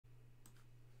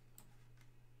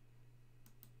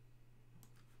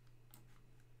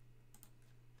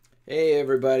Hey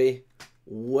everybody,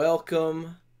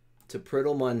 welcome to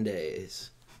Priddle Mondays.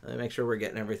 Let me make sure we're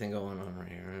getting everything going on right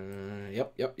here.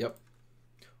 Yep.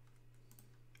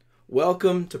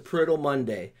 Welcome to Priddle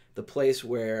Monday, the place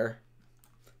where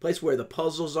the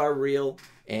puzzles are real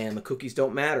and the cookies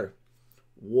don't matter.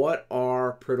 What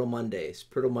are Priddle Mondays?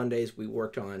 Priddle Mondays, we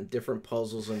worked on different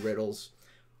puzzles and riddles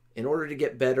in order to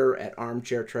get better at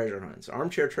armchair treasure hunts.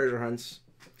 Armchair treasure hunts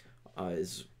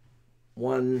is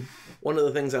one of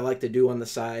the things I like to do on the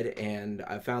side, and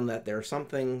I found that there are some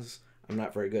things I'm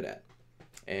not very good at.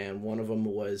 And one of them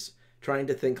was trying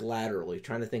to think laterally,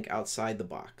 trying to think outside the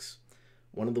box.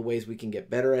 One of the ways we can get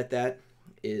better at that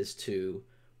is to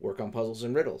work on puzzles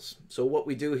and riddles. So what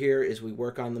we do here is we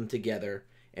work on them together,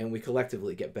 and we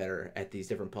collectively get better at these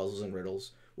different puzzles and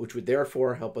riddles, which would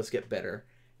therefore help us get better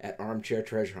at armchair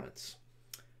treasure hunts.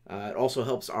 It also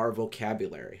helps our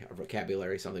vocabulary. Our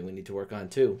vocabulary is something we need to work on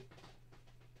too.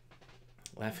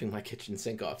 Laughing my kitchen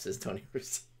sink off, says Tony.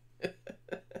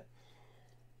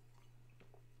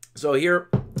 So here,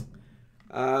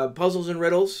 puzzles and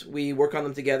riddles, we work on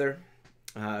them together.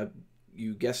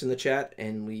 You guess in the chat,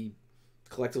 and we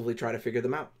collectively try to figure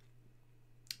them out.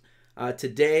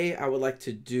 Today, I would like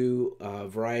to do a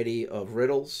variety of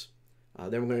riddles.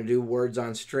 Then we're going to do words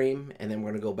on stream, and then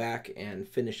we're going to go back and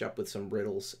finish up with some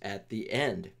riddles at the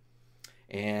end.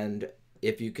 And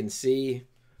if you can see,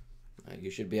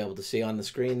 you should be able to see on the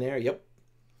screen there. Yep.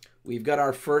 We've got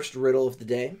our first riddle of the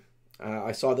day.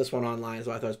 I saw this one online,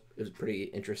 so I thought it was pretty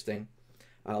interesting.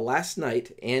 Last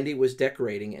night, Andy was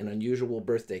decorating an unusual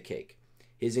birthday cake.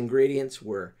 His ingredients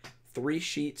were 3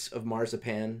 sheets of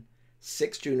marzipan,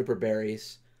 6 juniper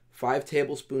berries, 5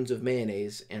 tablespoons of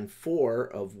mayonnaise, and 4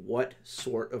 of what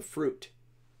sort of fruit?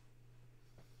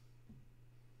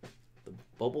 The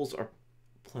bubbles are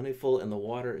plentiful and the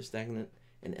water is stagnant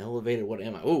and elevated. What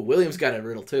am I? Oh, William's got a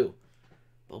riddle too.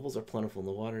 Bubbles are plentiful and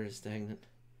the water is stagnant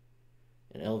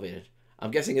and elevated. I'm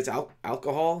guessing it's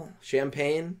alcohol,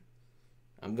 champagne.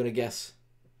 I'm going to guess.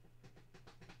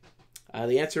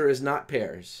 The answer is not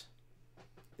pears.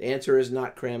 The answer is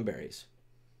not cranberries.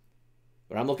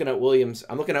 But I'm looking at William's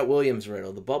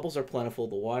riddle. The bubbles are plentiful,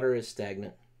 the water is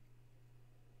stagnant.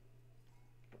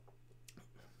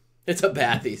 It's a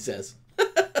bath, he says.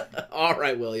 All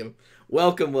right, William.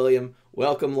 Welcome, William.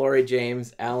 Welcome, Lori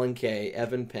James, Alan K.,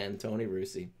 Evan Penn, Tony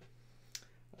Rusi.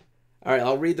 All right,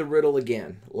 I'll read the riddle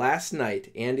again. Last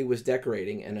night, Andy was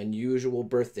decorating an unusual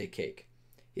birthday cake.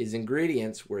 His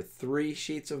ingredients were 3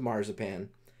 sheets of marzipan,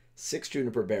 6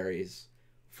 juniper berries,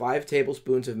 5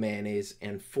 tablespoons of mayonnaise,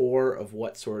 and 4 of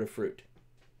what sort of fruit?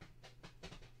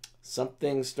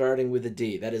 Something starting with a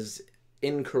D. That is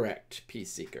incorrect,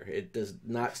 Peace Seeker. It does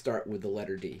not start with the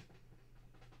letter D.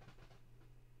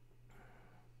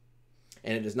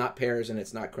 And it is not pears, and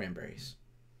it's not cranberries.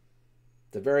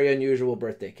 It's a very unusual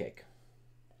birthday cake.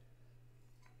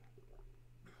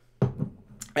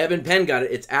 Evan Penn got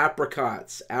it. It's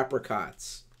apricots.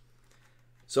 Apricots.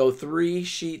 So 3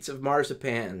 sheets of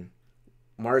marzipan.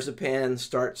 Marzipan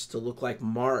starts to look like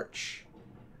March.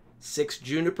 6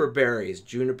 juniper berries.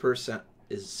 Juniper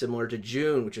is similar to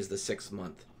June, which is the 6th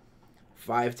month.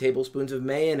 5 tablespoons of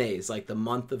mayonnaise, like the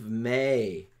month of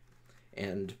May.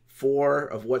 And 4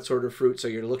 of what sort of fruit? So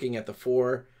you're looking at the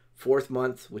fourth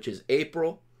month, which is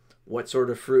April. What sort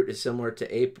of fruit is similar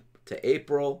to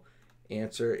April?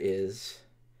 Answer is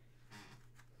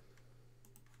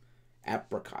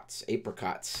apricots.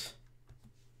 Apricots.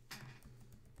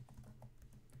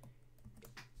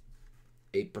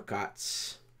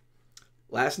 Apricots.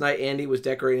 Last night, Andy was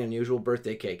decorating an unusual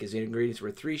birthday cake. His ingredients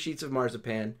were 3 sheets of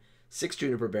marzipan, 6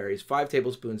 juniper berries, 5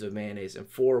 tablespoons of mayonnaise, and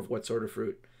 4 of what sort of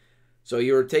fruit? So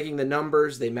you're taking the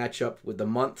numbers, they match up with the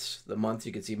months. The months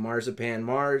you can see marzipan,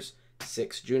 Mars,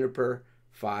 6 juniper,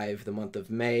 5 the month of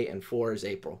May, and 4 is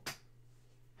April.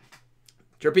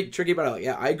 Tricky, but I like.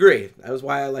 Yeah, I agree. That was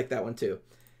why I like that one too.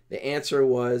 The answer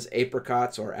was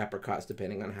apricots or apricots,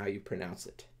 depending on how you pronounce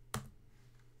it.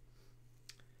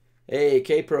 Hey,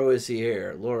 K-Pro is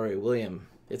here. Lori, William.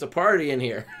 It's a party in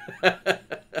here.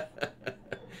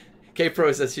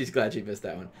 K-Pro says she's glad she missed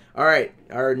that one. All right,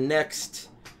 our next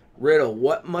riddle.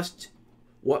 What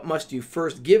must you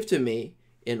first give to me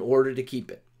in order to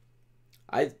keep it?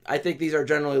 I think these are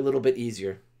generally a little bit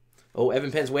easier. Oh,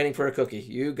 Evan Penn's waiting for a cookie.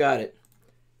 You got it.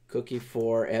 Cookie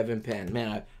for Evan Penn.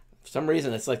 Man, for some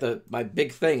reason, it's like my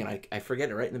big thing, and I forget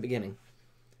it right in the beginning.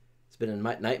 It's been a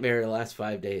nightmare the last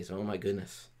 5 days. Oh, my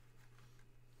goodness.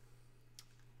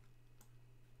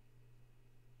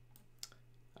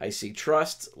 I see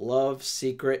trust, love,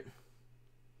 secret.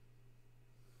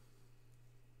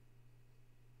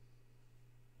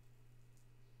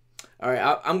 All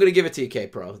right, I'm going to give it to you,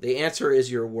 K-Pro. The answer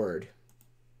is your word.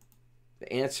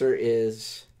 The answer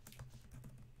is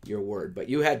your word. But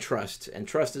you had trust, and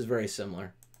trust is very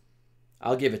similar.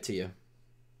 I'll give it to you.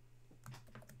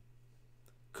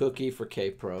 Cookie for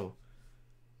K-Pro.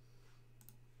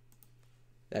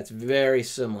 That's very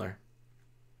similar.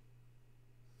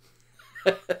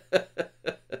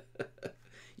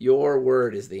 Your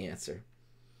word is the answer.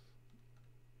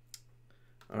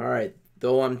 All right.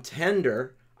 Though I'm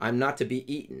tender, I'm not to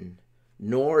be eaten,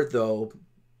 nor though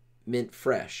mint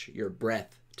fresh, your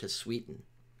breath to sweeten.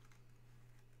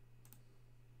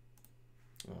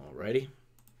 Alrighty.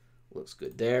 Looks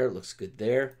good there. Looks good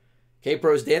there.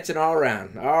 K-Pro's dancing all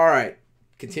around. All right.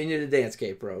 Continue to dance,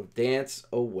 K-Pro. Dance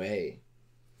away.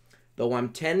 Though I'm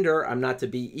tender, I'm not to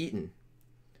be eaten,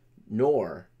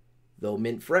 nor, though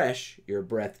mint fresh, your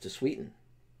breath to sweeten.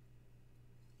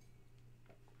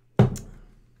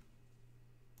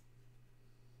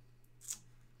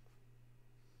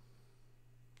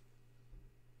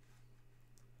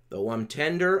 Though I'm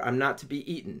tender, I'm not to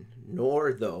be eaten,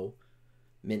 nor, though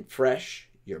mint fresh,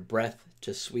 your breath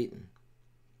to sweeten.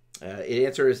 The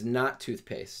answer is not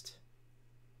toothpaste.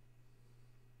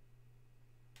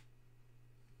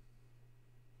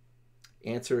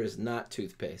 Answer is not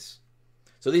toothpaste.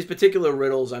 So these particular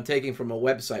riddles I'm taking from a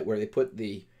website where they put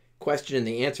the question and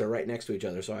the answer right next to each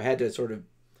other. So I had to sort of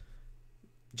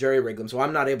jerry-rig them. So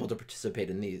I'm not able to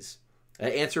participate in these.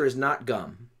 Answer is not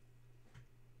gum.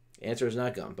 Answer is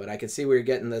not gum. But I can see where you're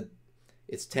getting the,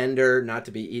 it's tender, not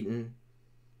to be eaten.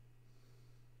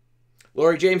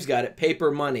 Lori James got it. Paper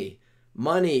money.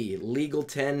 Money, legal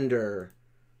tender.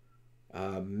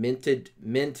 Minted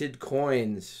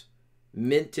coins.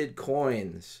 Minted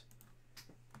coins.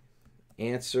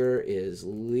 Answer is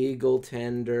legal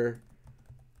tender,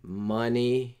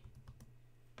 money,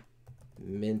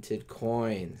 minted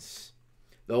coins.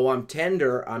 Though I'm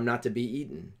tender, I'm not to be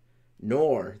eaten,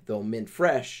 nor, though mint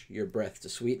fresh, your breath to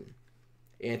sweeten.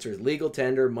 Answer is legal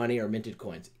tender, money, or minted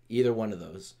coins. Either one of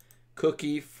those.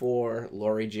 Cookie for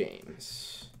Lori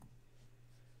James.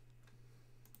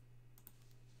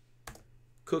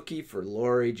 Cookie for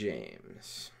Lori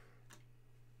James.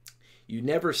 You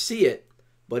never see it,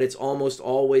 but it's almost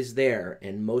always there,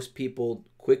 and most people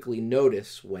quickly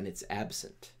notice when it's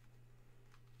absent.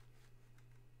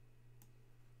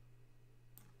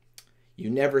 You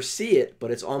never see it, but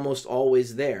it's almost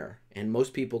always there, and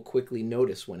most people quickly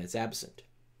notice when it's absent.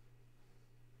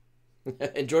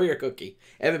 Enjoy your cookie.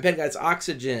 Evan Penn got it's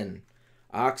oxygen.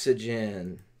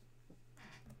 Oxygen.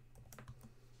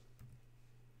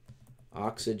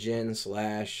 Oxygen /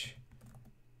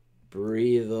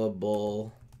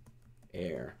 breathable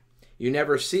air. You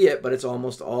never see it, but it's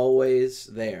almost always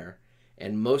there,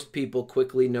 and most people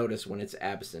quickly notice when it's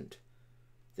absent.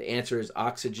 The answer is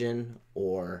oxygen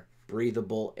or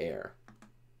breathable air.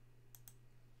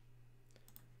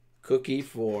 Cookie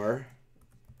for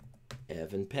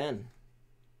Evan Penn.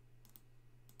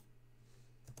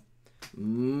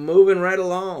 Moving right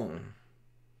along.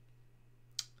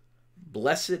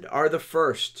 Blessed are the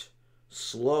first,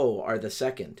 slow are the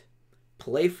second,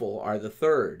 playful are the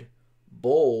third,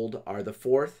 bold are the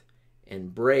fourth,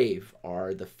 and brave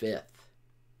are the fifth.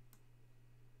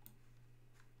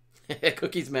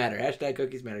 Cookies matter. Hashtag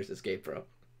cookies matter, says K-Pro.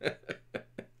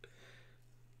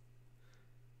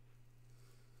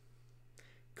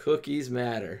 Cookies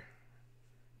matter.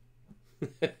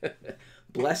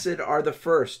 Blessed are the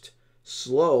first,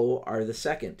 slow are the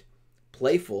second,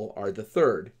 playful are the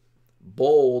third,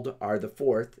 bold are the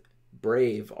fourth,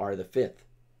 brave are the fifth.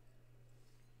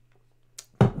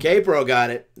 K-Pro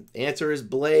got it. Answer is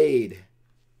blade.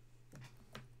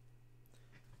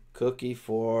 Cookie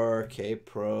for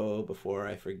K-Pro before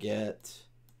I forget.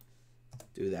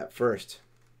 Do that first.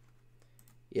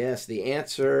 Yes, the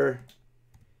answer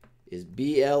is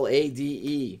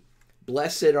B-L-A-D-E.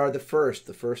 Blessed are the first.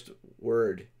 The first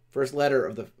word, first letter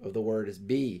of the word is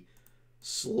B.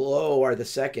 Slow are the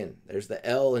second. There's the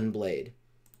L in blade.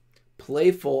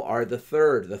 Playful are the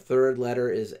third. The third letter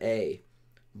is A.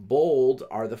 Bold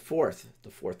are the fourth. The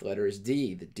fourth letter is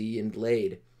D. The D in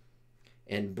blade.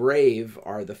 And brave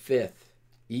are the fifth.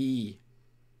 E.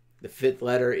 The fifth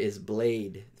letter is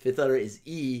blade. The fifth letter is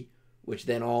E, which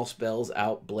then all spells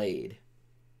out blade.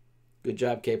 Good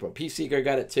job, K-Pro. Peace Seeker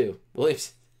got it too.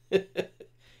 Williams,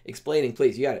 explaining,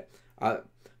 please. You got it.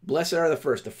 Blessed are the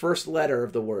first letter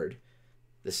of the word.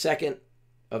 The second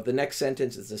of the next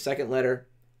sentence is the second letter.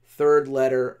 Third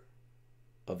letter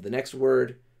of the next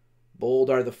word. Bold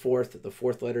are the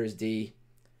fourth letter is D.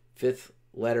 Fifth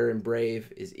letter in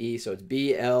brave is E. So it's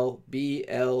B-L-A-D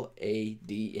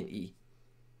and E.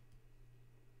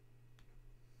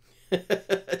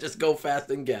 Just Just go fast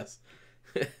and guess.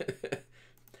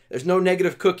 There's no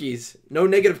negative cookies. No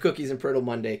negative cookies in Priddle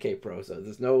Monday, K-Pro. So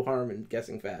there's no harm in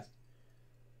guessing fast.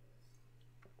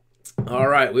 All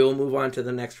right, we will move on to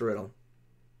the next riddle.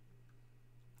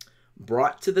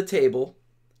 Brought to the table,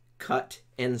 cut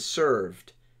and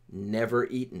served, never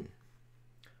eaten.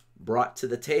 Brought to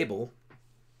the table,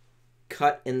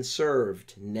 cut and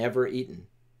served, never eaten.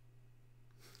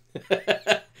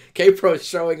 K-Pro's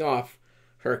showing off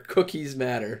her cookies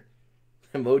matter.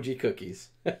 Emoji cookies.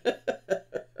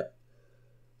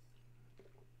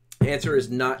 Answer is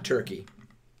not turkey.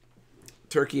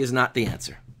 Turkey is not the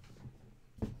answer.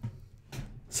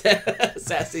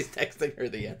 Sassy's texting her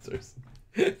the answers.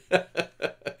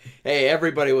 Hey,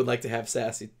 everybody would like to have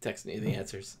Sassy texting you the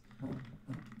answers.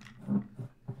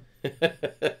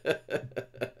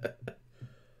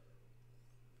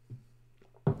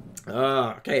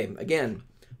 Okay, again.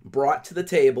 Brought to the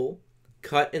table,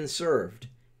 cut and served,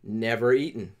 never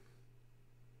eaten.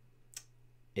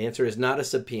 Answer is not a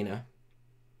subpoena.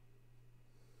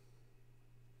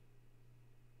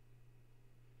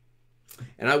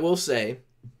 And I will say,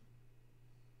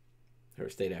 her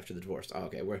stayed after the divorce. Oh,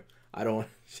 okay, I don't want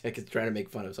to trying to make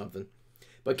fun of something.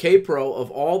 But K-Pro,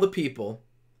 of all the people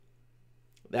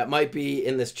that might be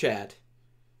in this chat,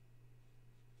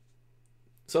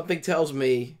 something tells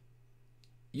me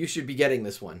you should be getting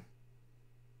this one.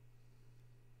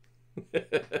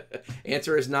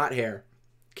 Answer is not hair.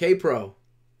 K-Pro.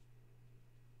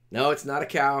 No, it's not a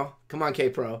cow. Come on,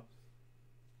 K-Pro.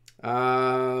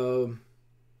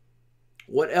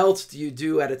 What else do you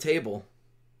do at a table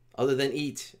other than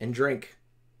eat and drink?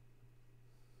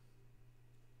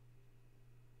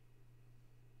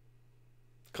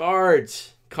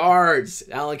 Cards. Cards.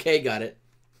 Alan K got it.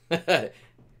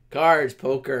 Cards,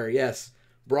 poker, yes.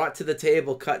 Brought to the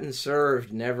table, cut and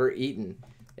served, never eaten.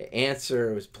 The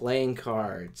answer was playing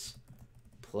cards.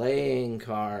 Playing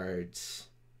cards.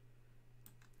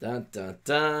 Dun, dun,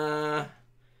 dun.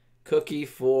 Cookie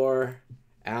for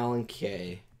Alan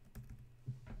K.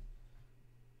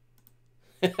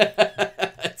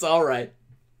 It's all right.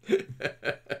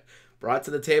 Brought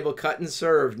to the table, cut and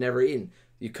served, never eaten.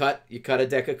 You cut a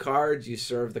deck of cards, you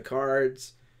serve the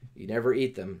cards, you never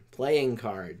eat them. Playing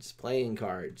cards. Playing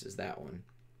cards is that one.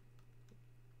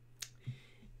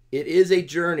 It is a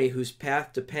journey whose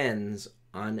path depends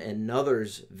on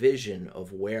another's vision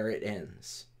of where it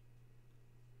ends.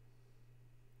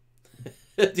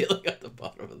 Dealing at the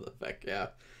bottom of the deck, yeah.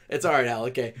 It's all right, Al.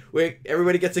 Okay,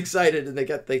 everybody gets excited and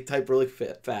they type really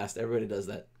fast. Everybody does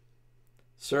that.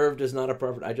 Served is not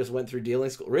appropriate. I just went through dealing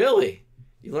school. Really?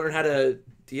 You learn how to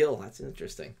deal. That's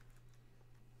interesting.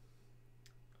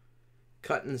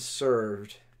 Cut and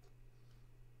served.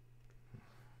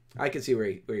 I can see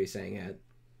where he's saying it.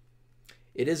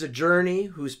 It is a journey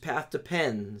whose path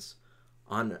depends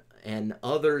on an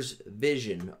other's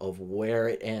vision of where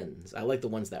it ends. I like the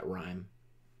ones that rhyme.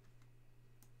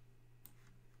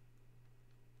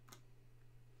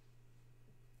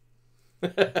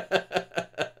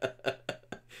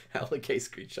 Alan K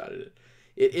screenshotted it.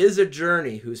 It is a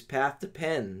journey whose path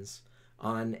depends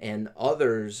on an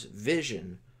other's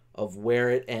vision of where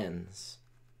it ends.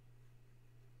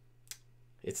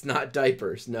 It's not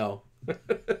diapers, no.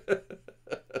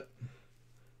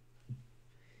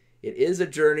 It is a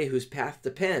journey whose path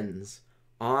depends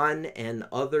on an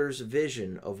other's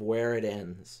vision of where it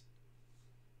ends.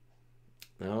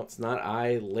 No, it's not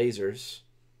eye lasers.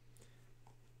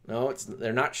 No,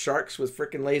 they're not sharks with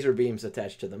freaking laser beams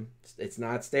attached to them. It's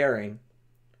not staring.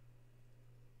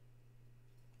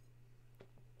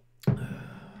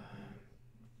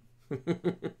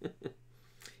 It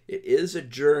is a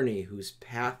journey whose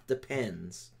path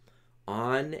depends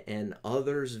on an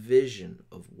other's vision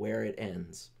of where it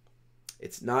ends.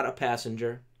 It's not a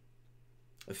passenger.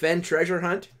 A Fen treasure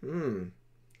hunt?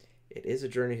 It is a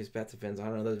journey whose path depends on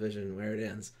another's vision of where it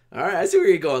ends. All right, I see where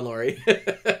you're going, Lori.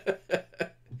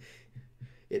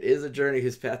 It is a journey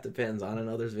whose path depends on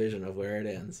another's vision of where it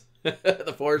ends.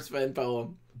 The Forrest Fenn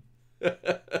poem.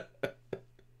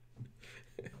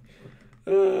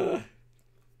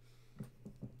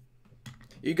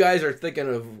 You guys are thinking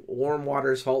of Warm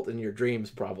Waters Halt in your dreams,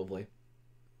 probably.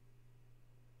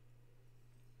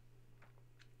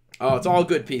 Oh, it's all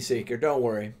good, P-Seeker. Don't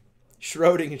worry.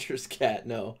 Schrodinger's cat.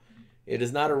 No, it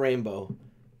is not a rainbow.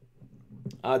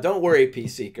 Don't worry,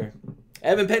 P-Seeker.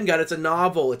 Evan Penn got it. It's a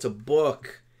novel. It's a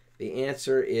book. The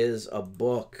answer is a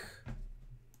book.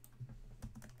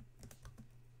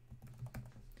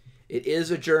 It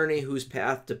is a journey whose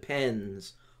path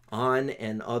depends on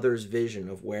an other's vision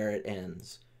of where it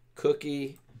ends.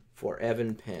 Cookie for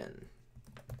Evan Penn.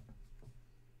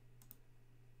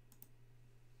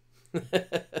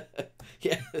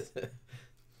 Yeah. So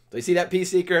you see that, P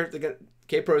Seeker?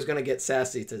 K-Pro is going to get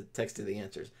sassy to text you the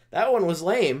answers. That one was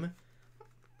lame.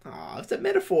 Aw, it's a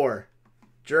metaphor.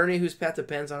 Journey whose path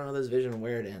depends on another's vision and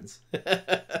where it ends.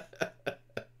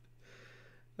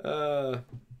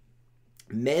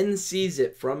 Men seize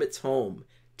it from its home,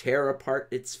 tear apart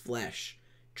its flesh,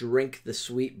 drink the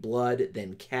sweet blood,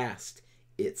 then cast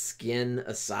its skin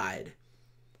aside.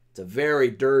 It's a very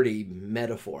dirty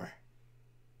metaphor.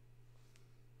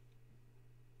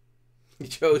 You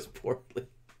chose poorly.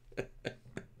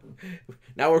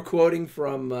 Now we're quoting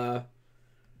from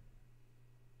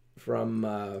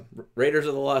Raiders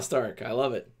of the Lost Ark. I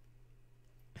love it.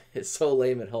 It's so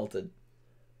lame it halted.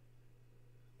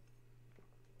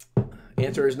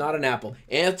 Answer is not an apple.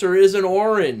 Answer is an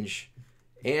orange.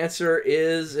 Answer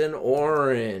is an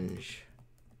orange.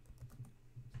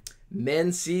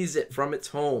 Men seize it from its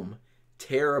home,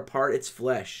 tear apart its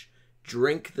flesh,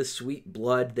 drink the sweet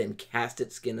blood, then cast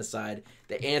its skin aside.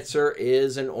 The answer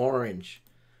is an orange.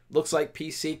 Looks like P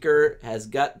Seeker has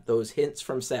got those hints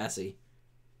from Sassy.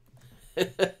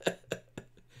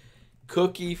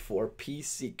 Cookie for P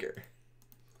Seeker.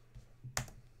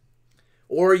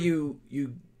 Or you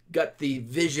got the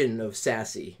vision of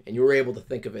Sassy and you were able to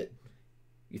think of it.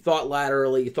 You thought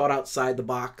laterally, you thought outside the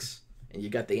box, and you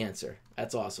got the answer.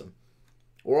 That's awesome.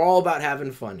 We're all about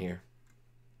having fun here.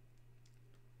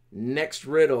 Next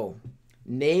riddle.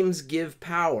 Names give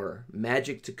power,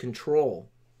 magic to control.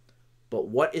 But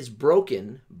what is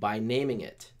broken by naming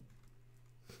it?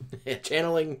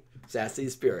 Channeling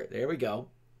Sassy's spirit. There we go.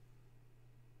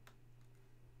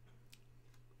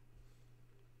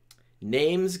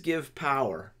 Names give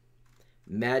power,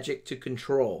 magic to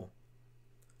control.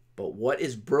 But what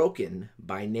is broken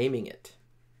by naming it?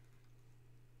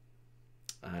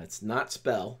 It's not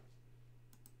spell.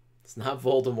 It's not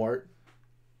Voldemort.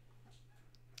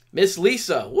 Miss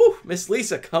Lisa. Woo! Miss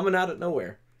Lisa coming out of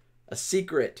nowhere. A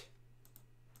secret.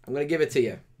 I'm going to give it to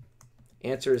you.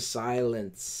 Answer is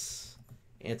silence.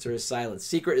 Answer is silence.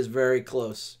 Secret is very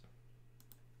close.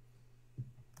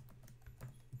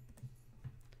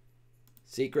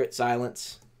 Secret,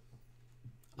 silence.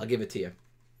 I'll give it to you.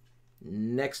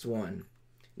 Next one.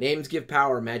 Names give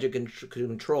power, magic, and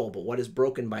control, but what is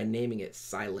broken by naming it?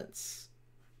 Silence.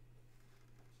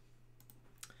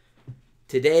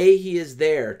 Today he is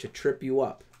there to trip you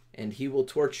up, and he will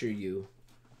torture you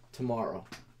tomorrow.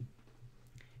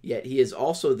 Yet he is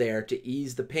also there to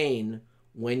ease the pain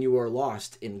when you are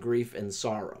lost in grief and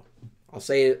sorrow. I'll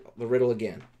say the riddle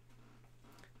again.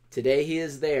 Today he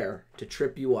is there to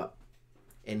trip you up,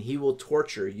 and he will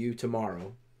torture you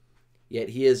tomorrow. Yet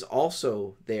he is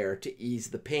also there to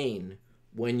ease the pain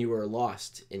when you are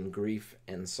lost in grief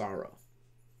and sorrow.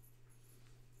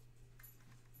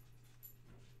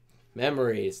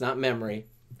 Memory. It's not memory.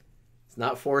 It's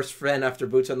not forced friend after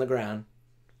boots on the ground.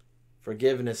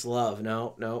 Forgiveness, love.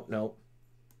 No, no, no.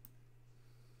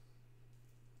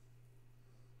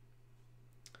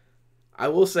 I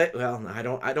will say, well, I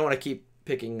don't want to keep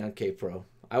picking on K-Pro.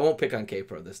 I won't pick on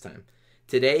K-Pro this time.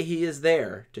 Today he is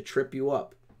there to trip you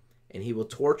up, and he will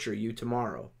torture you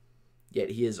tomorrow. Yet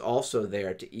he is also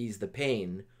there to ease the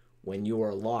pain when you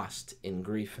are lost in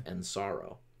grief and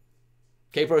sorrow.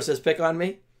 K-Pro says, pick on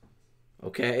me?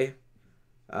 Okay.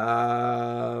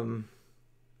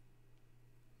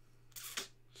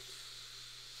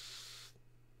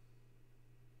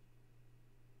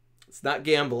 It's not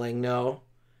gambling, no.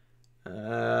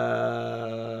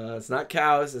 It's not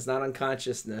cows. It's not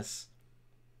unconsciousness.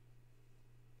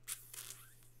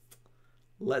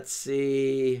 Let's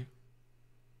see.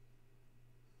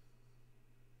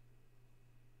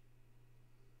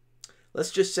 Let's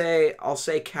just say, I'll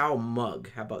say cow mug.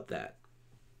 How about that?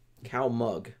 Cow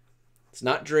mug. It's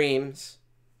not dreams.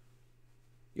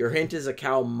 Your hint is a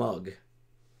cow mug.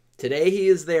 Today he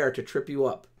is there to trip you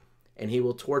up, and he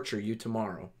will torture you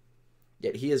tomorrow.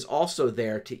 Yet he is also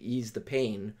there to ease the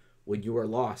pain when you are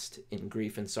lost in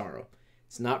grief and sorrow.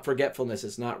 It's not forgetfulness.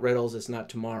 It's not riddles. It's not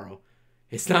tomorrow.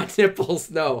 It's not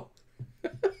nipples. No.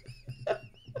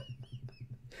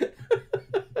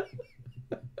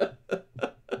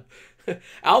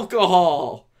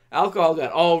 Alcohol. Alcohol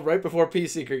got. Oh, right before P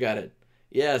Seeker got it.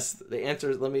 Yes, the answer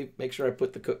is. Let me make sure I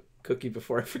put the cookie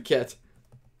before I forget.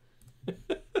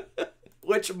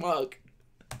 Which mug?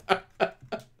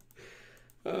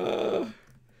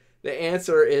 The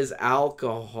answer is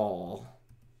alcohol.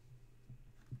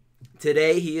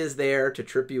 Today he is there to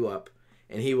trip you up,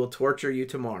 and he will torture you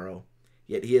tomorrow.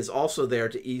 Yet he is also there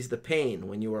to ease the pain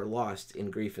when you are lost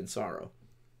in grief and sorrow.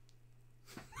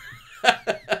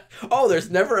 Oh, there's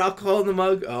never alcohol in the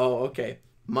mug? Oh, okay.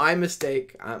 My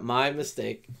mistake. My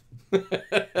mistake.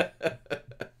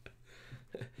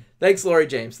 Thanks, Lori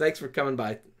James. Thanks for coming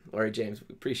by, Lori James.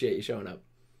 We appreciate you showing up.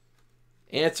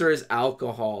 Answer is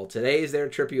alcohol. Today is there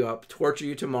to trip you up, torture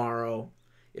you tomorrow.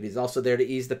 It is also there to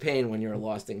ease the pain when you're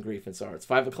lost in grief and sorrow. It's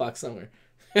 5 o'clock somewhere.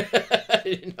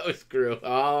 You know, screw. Oh,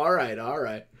 all right, all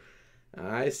right.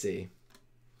 I see.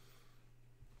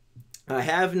 I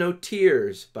have no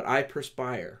tears, but I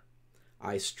perspire.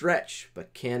 I stretch,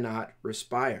 but cannot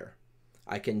respire.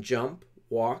 I can jump,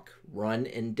 walk, run,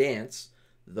 and dance,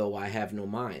 though I have no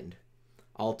mind.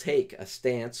 I'll take a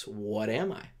stance. What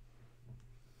am I?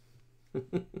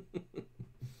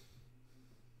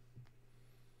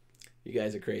 You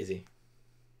guys are crazy.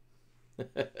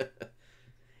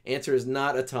 Answer is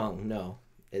not a tongue. No,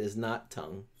 it is not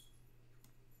tongue.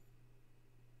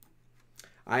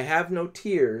 I have no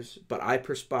tears, but I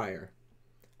perspire.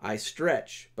 I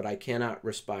stretch, but I cannot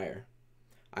respire.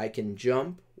 I can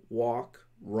jump, walk,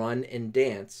 run, and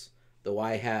dance, though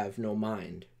I have no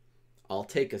mind. I'll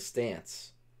take a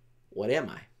stance. What am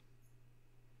I?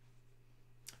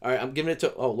 All right, I'm giving it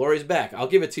to... Oh, Lori's back. I'll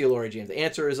give it to you, Lori James. The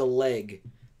answer is a leg.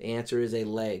 The answer is a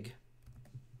leg.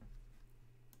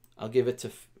 I'll give it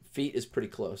to... Feet is pretty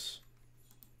close.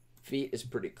 Feet is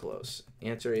pretty close.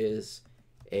 Answer is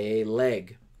a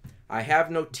leg. I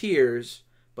have no tears,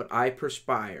 but I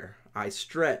perspire. I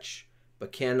stretch,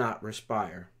 but cannot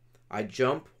respire. I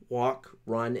jump, walk,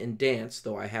 run, and dance,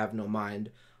 though I have no mind.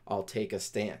 I'll take a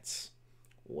stance.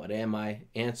 What am I?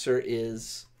 Answer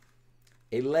is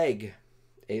a leg.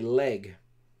 A leg.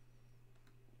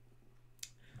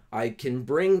 I can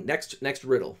bring... Next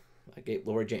riddle. I gave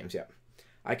Laura James, yeah.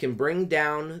 I can bring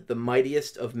down the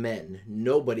mightiest of men.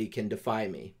 Nobody can defy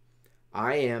me.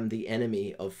 I am the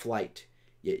enemy of flight,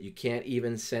 yet you can't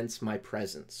even sense my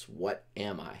presence. What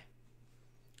am I?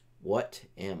 What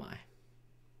am I?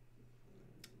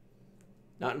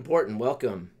 Not important.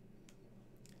 Welcome.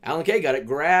 Alan K. got it.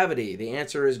 Gravity. The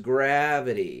answer is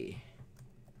gravity.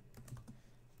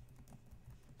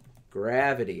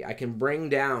 Gravity. I can bring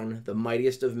down the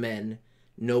mightiest of men.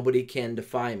 Nobody can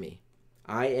defy me.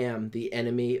 I am the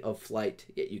enemy of flight,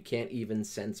 yet you can't even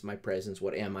sense my presence.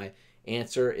 What am I?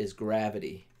 Answer is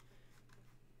gravity.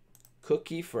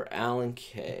 Cookie for Alan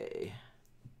K.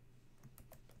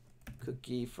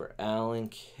 Cookie for Alan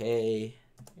K.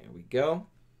 There we go.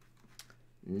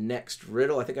 Next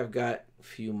riddle. I think I've got a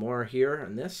few more here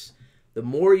on this. The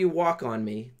more you walk on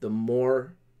me, the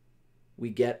more we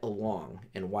get along.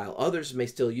 And while others may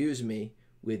still use me,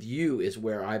 with you is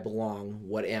where I belong.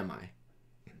 What am I?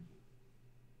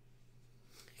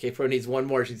 K-Pro needs one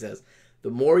more, she says. The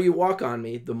more you walk on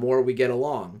me, the more we get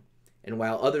along. And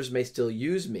while others may still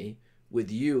use me,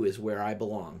 with you is where I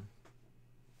belong.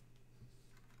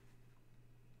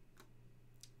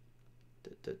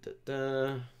 Da, da, da,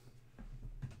 da.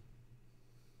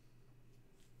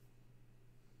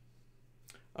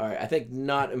 All right, I think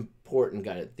not important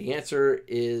got it. The answer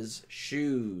is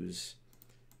shoes.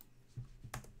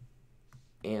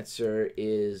 Answer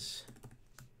is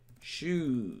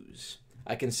shoes.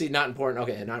 I can see not important.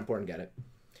 Okay, not important, got it.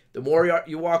 The more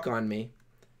you walk on me,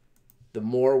 the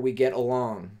more we get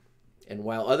along. And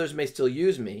while others may still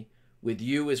use me, with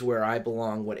you is where I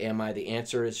belong. What am I? The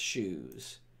answer is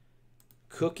shoes.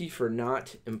 Cookie for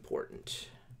not important.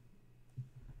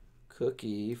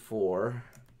 Cookie for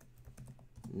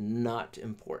not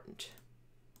important.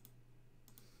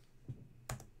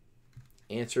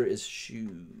 Answer is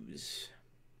shoes.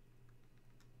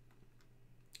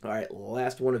 All right,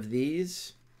 last one of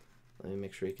these. Let me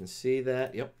make sure you can see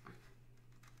that. Yep.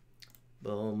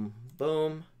 Boom,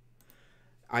 boom.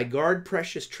 I guard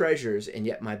precious treasures, and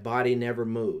yet my body never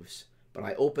moves. But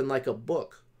I open like a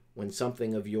book when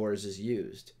something of yours is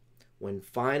used. When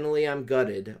finally I'm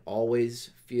gutted, always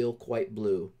feel quite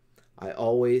blue. I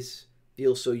always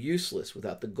feel so useless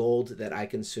without the gold that I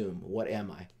consume. What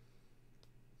am I?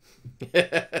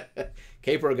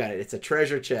 K-Pro got it. It's a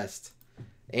treasure chest.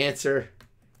 Answer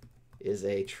is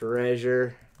a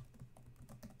treasure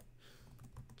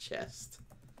chest.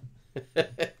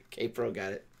 K-Pro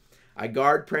got it. I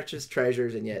guard precious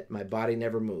treasures, and yet my body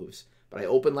never moves. But I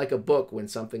open like a book when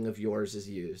something of yours is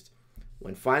used.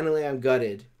 When finally I'm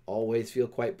gutted, always feel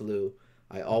quite blue.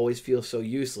 I always feel so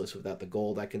useless without the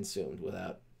gold I consumed.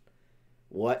 Without...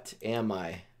 What am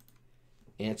I?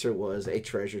 Answer was a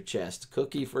treasure chest.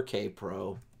 Cookie for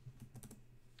K-Pro.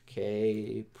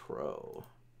 K-Pro.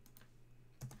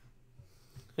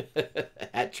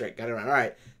 Hat trick. Got it right. All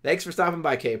right. Thanks for stopping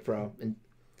by, K-Pro. And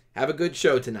have a good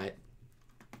show tonight.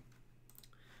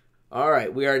 All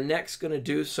right. We are next going to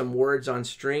do some words on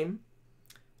stream.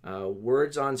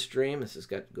 Words on stream. This has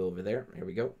got to go over there. Here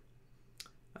we go.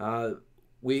 Uh,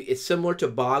 it's similar to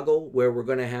Boggle, where we're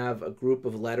going to have a group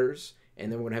of letters,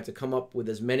 and then we're going to have to come up with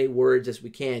as many words as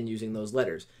we can using those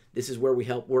letters. This is where we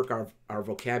help work our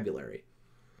vocabulary.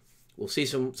 We'll see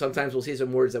sometimes we'll see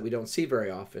some words that we don't see very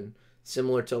often,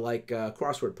 similar to like a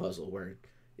crossword puzzle, where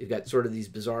you've got sort of these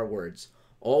bizarre words.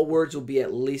 All words will be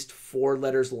at least 4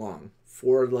 letters long.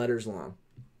 4 letters long.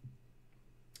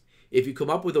 If you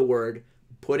come up with a word,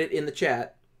 put it in the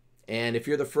chat, and if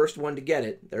you're the first one to get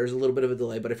it, there's a little bit of a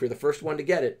delay, but if you're the first one to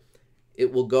get it,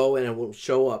 it will go and it will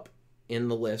show up in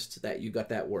the list that you got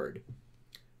that word.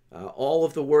 All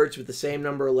of the words with the same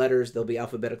number of letters, they'll be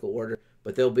alphabetical order,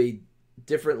 but they'll be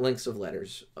different lengths of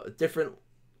letters. Different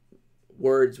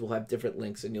words will have different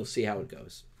lengths, and you'll see how it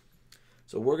goes.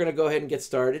 So we're going to go ahead and get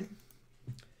started.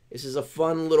 This is a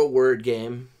fun little word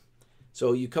game.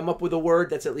 So you come up with a word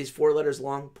that's at least 4 letters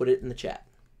long, put it in the chat.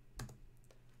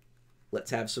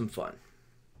 Let's have some fun.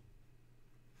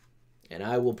 And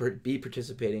I will be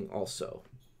participating also.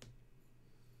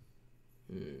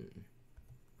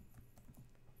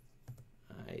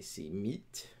 I see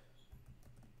meat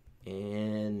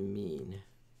and mean.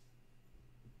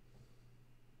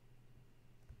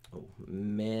 Oh,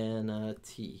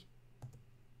 manatee.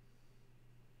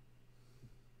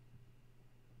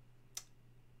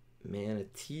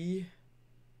 Manatee.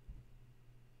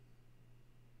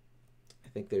 I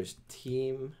think there's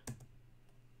team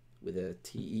with a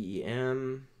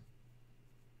T-E-E-M.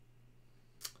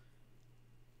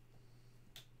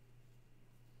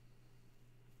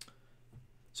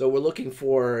 So we're looking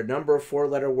for a number of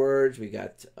 4-letter words. We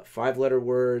got 5-letter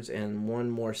words and 1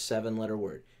 more 7-letter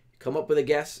word. Come up with a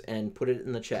guess and put it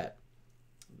in the chat.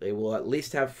 They will at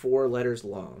least have 4 letters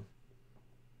long.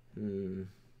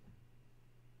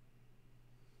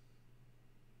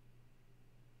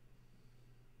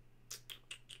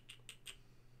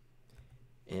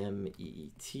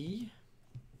 M-E-E-T.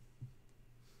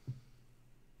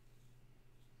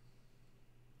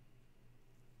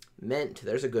 Meant.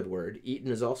 There's a good word.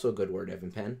 Eaten is also a good word, Evan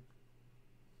Penn.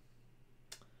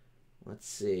 Let's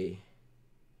see.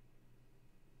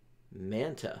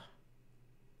 Manta.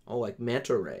 Oh, like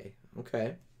manta ray.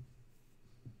 Okay.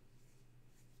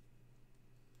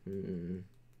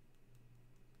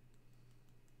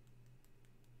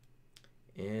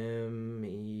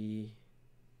 M-E...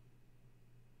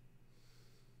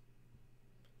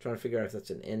 Trying to figure out if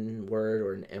that's an N word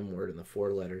or an M word in the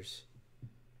 4 letters.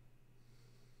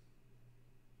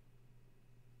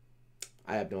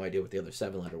 I have no idea what the other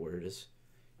 7-letter word is.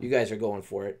 You guys are going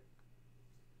for it.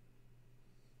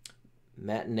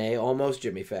 Matinee, almost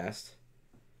Jimmy Fast.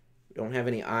 We don't have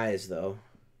any I's, though.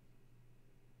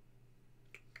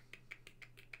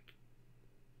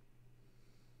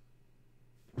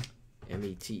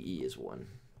 M-E-T-E is one.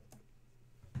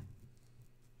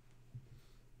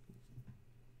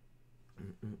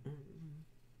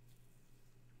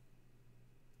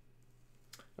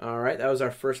 All right, that was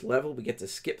our first level. We get to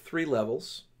skip 3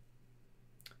 levels.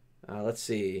 Let's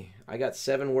see. I got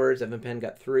 7 words. Evan Penn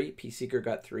got 3. P. Seeker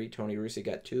got 3. Tony Rusi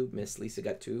got 2. Miss Lisa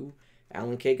got 2.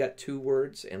 Alan K. got 2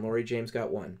 words. And Lori James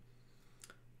got 1.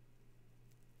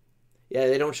 Yeah,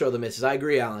 they don't show the misses. I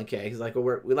agree, Alan K. He's like,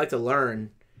 well, we like to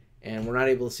learn, and we're not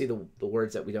able to see the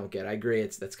words that we don't get. I agree.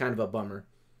 That's kind of a bummer.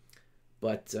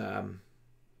 But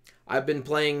I've been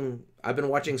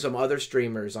watching some other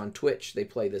streamers on Twitch. They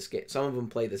play this game. Some of them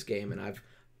play this game, and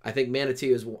I think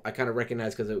manatee I kind of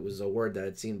recognize because it was a word that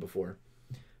I'd seen before.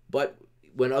 But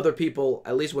when other people,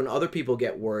 at least when other people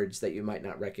get words that you might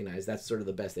not recognize, that's sort of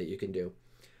the best that you can do.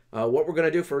 What we're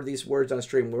going to do for these words on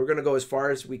stream, we're going to go as far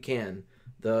as we can.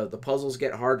 The puzzles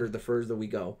get harder the further we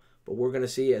go, but we're going to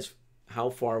see how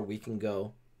far we can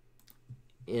go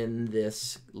in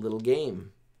this little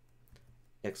game.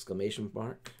 Exclamation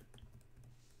mark.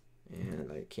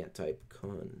 And I can't type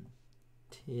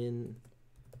contin.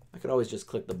 I could always just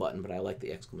click the button, but I like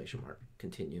the exclamation mark.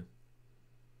 Continue.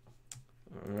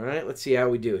 All right, let's see how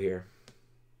we do here.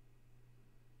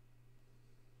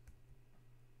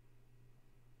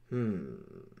 I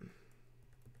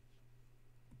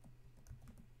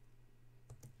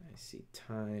see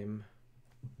time.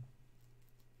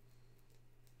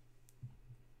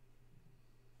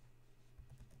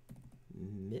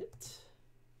 Mit.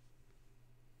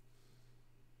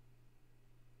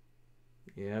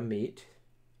 Yeah, meet.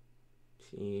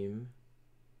 Team.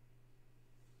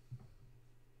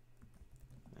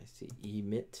 I see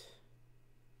emit.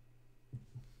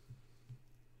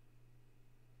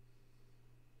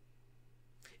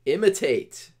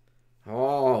 Imitate.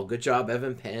 Oh, good job,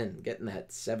 Evan Penn, getting that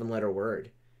 7-letter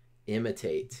word.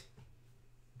 Imitate.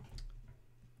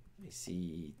 I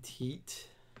see teat.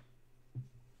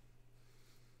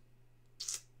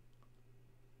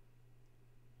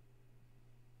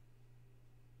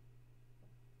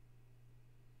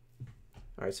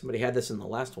 All right, somebody had this in the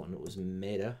last one. It was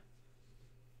meta.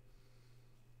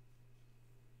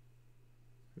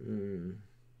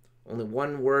 Only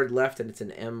one word left, and it's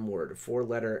an M word, a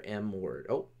 4-letter M word.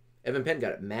 Oh, Evan Penn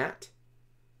got it. Matt.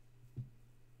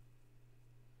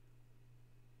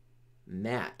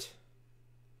 Matt.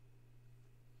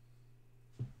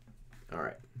 All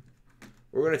right.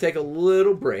 We're going to take a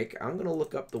little break. I'm going to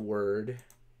look up the word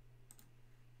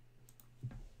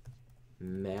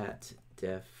Matt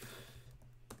definition.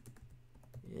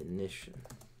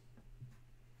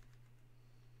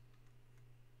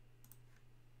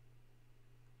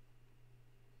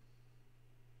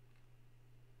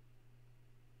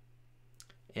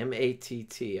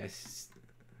 M-A-T-T.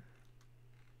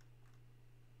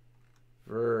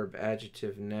 Verb,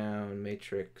 adjective, noun,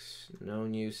 matrix,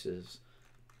 known uses.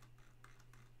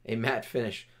 A matte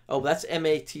finish. Oh, that's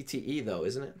M-A-T-T-E though,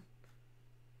 isn't it?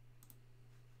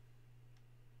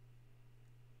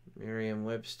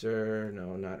 Merriam-Webster.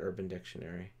 No, not Urban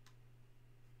Dictionary.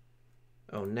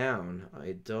 Oh, noun.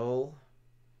 A dull.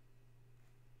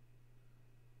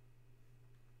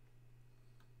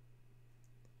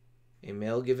 A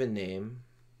male given name.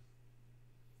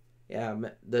 Yeah,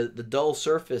 the dull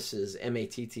surface is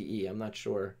M-A-T-T-E. I'm not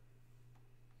sure.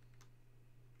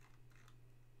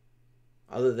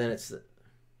 Other than it's the...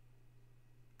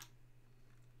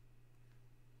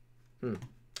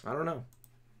 I don't know.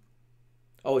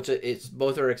 Oh, it's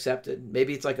both are accepted.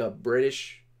 Maybe it's like a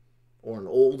British or an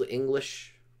Old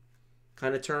English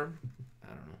kind of term. I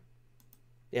don't know.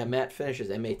 Yeah, matte finish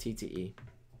is M-A-T-T-E.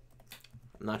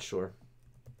 I'm not sure.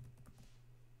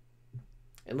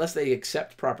 Unless they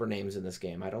accept proper names in this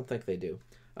game. I don't think they do.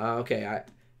 Okay,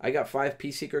 I got 5.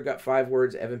 P-Seeker got 5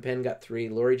 words. Evan Penn got 3.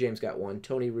 Lori James got 1.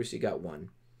 Tony Rusi got 1.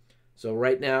 So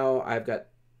right now I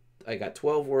got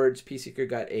 12 words. P-Seeker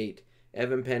got 8.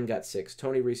 Evan Penn got 6.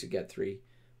 Tony Rusi got 3.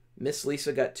 Miss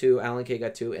Lisa got 2. Alan K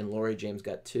got 2. And Lori James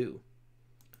got 2.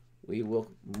 We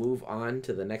will move on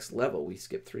to the next level. We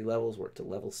skipped 3 levels. We're to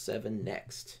level 7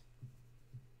 next.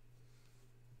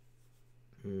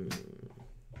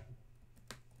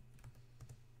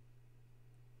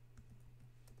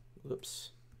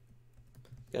 Whoops.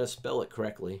 Gotta spell it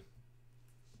correctly.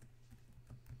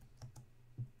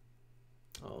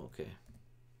 Oh, okay.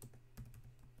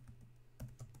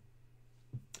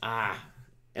 Ah,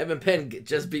 Evan Penn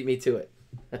just beat me to it.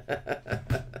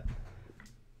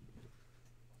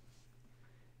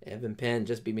 Evan Penn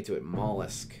just beat me to it.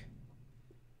 Mollusk.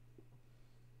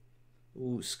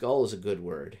 Ooh, skull is a good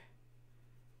word.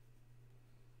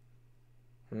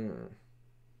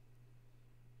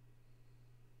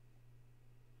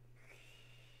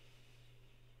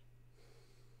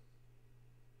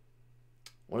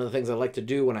 One of the things I like to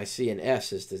do when I see an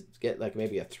S is to get like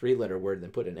maybe a 3-letter word and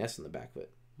then put an S in the back of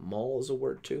it. Mall is a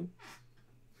word too.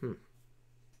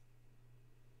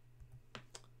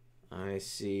 I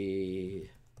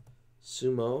see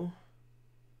sumo.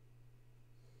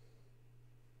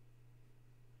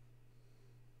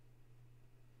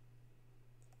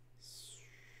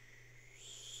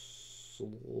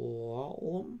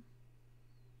 Slalom.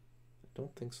 I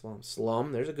don't think slalom.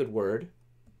 Slum. There's a good word.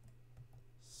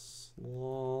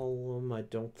 Slalom. I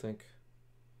don't think.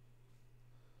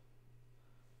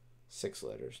 6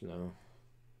 letters. No.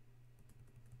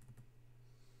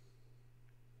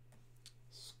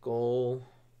 Skull.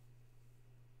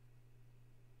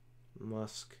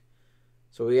 Musk.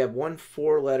 So we have one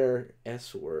 4-letter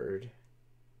S word.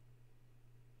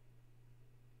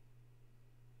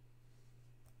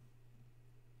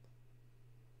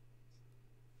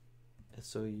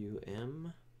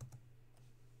 S-O-U-M.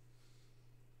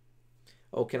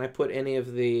 Oh, can I put any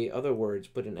of the other words?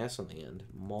 Put an S on the end.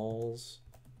 Malls.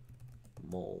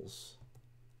 Moles.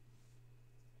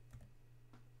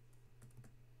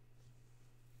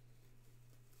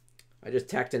 I just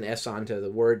tacked an S onto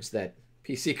the words that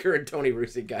P-Seeker and Tony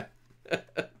Rusi got.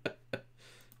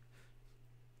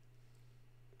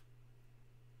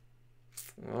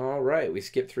 All right, we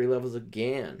skipped 3 levels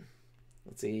again.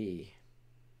 Let's see.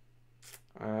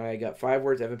 I got 5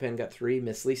 words. Evan Penn got 3.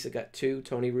 Miss Lisa got 2.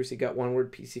 Tony Rusi got 1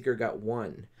 word. P-Seeker got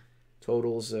 1.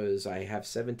 Totals is I have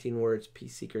 17 words.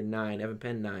 P-Seeker 9. Evan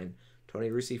Penn 9.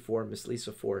 Tony Rusi 4. Miss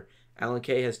Lisa 4. Alan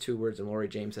K has 2 words and Lori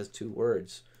James has 2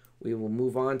 words. We will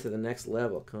move on to the next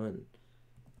level. Continue.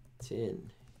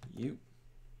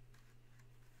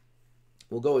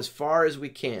 We'll go as far as we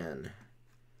can.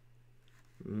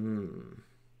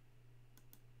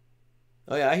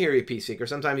 Oh yeah, I hear you, P-Seeker.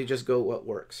 Sometimes you just go what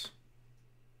works.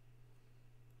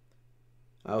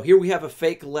 Oh, here we have a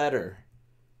fake letter.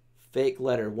 Fake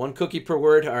letter. 1 cookie per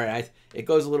word. All right, it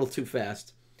goes a little too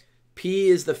fast. P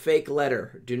is the fake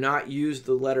letter. Do not use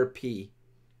the letter P.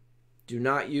 Do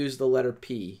not use the letter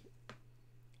P.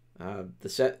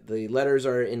 The letters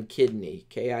are in kidney.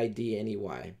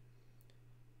 Kidney.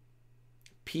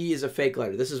 P is a fake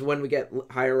letter. This is when we get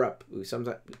higher up.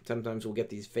 Sometimes we'll get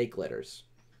these fake letters.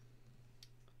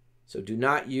 So do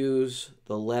not use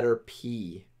the letter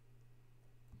P.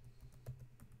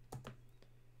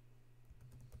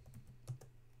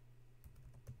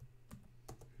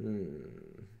 All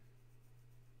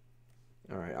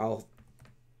right, I'll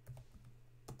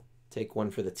take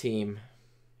one for the team.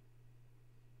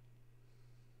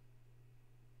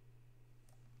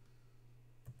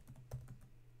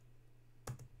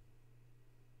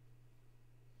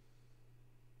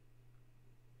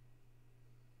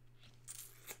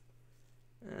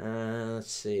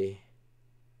 Let's see.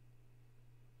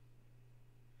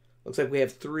 Looks like we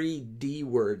have 3 D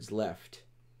words left.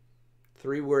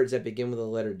 3 words that begin with the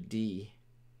letter D.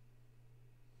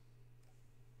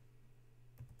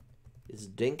 Is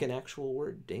dink an actual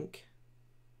word? Dink?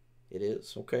 It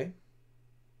is. Okay.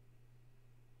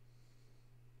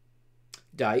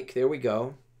 Dike. There we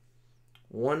go.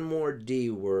 One more D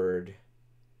word.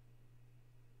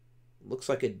 Looks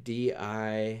like a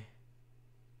D-I...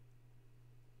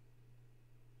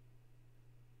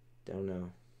 Don't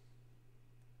know.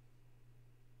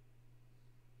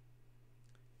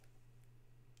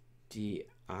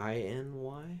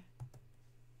 D-I-N-Y?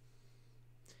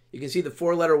 You can see the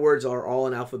 4-letter words are all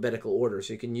in alphabetical order,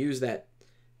 so you can use that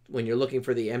when you're looking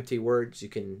for the empty words. You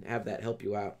can have that help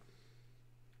you out.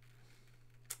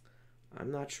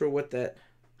 I'm not sure what that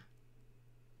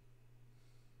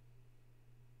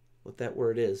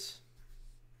word is.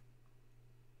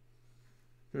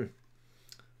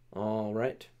 All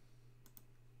right.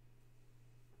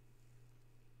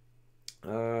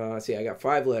 Let's see, I got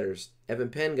 5 letters. Evan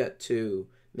Penn got 2.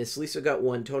 Miss Lisa got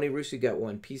 1. Tony Rusi got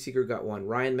 1. P. Seeker got 1.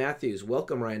 Ryan Matthews.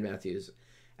 Welcome, Ryan Matthews.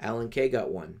 Alan K. got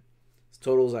 1.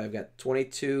 Totals, I've got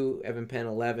 22. Evan Penn,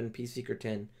 11. P. Seeker,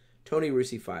 10. Tony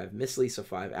Rusi, 5. Miss Lisa,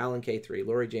 5. Alan K, 3.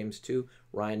 Lori James, 2.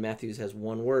 Ryan Matthews has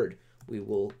 1 word. We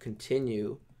will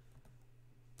continue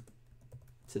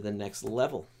to the next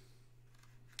level.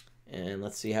 And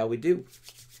let's see how we do.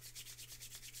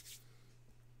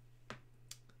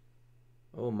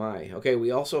 Oh my. Okay, we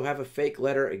also have a fake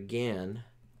letter again.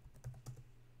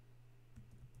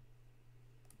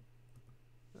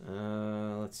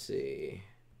 Let's see.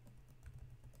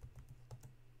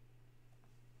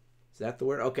 Is that the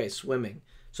word? Okay, swimming.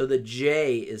 So the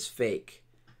J is fake.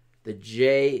 The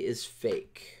J is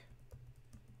fake.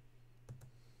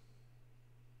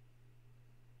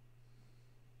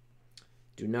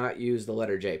 Do not use the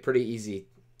letter J. Pretty easy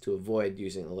to avoid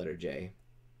using the letter J.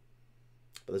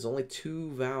 But there's only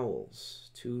 2 vowels.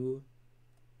 Two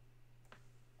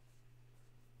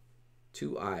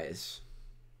I's.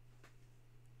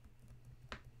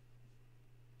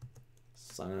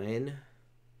 Sign.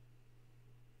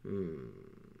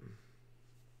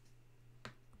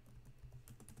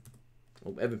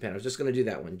 Oh, Evan Penn. I was just going to do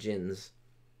that one. Gins.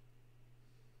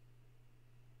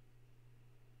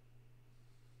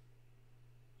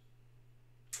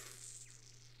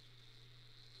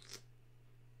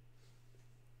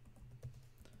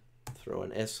 Throw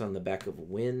an S on the back of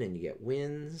win and you get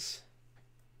wins.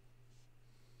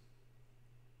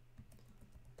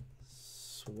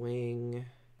 Swing.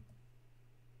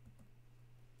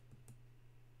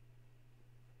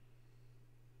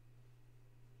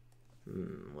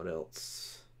 What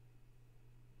else?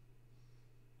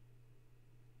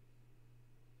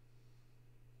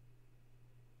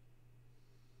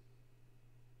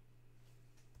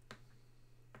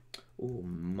 Ooh,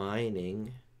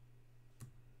 mining.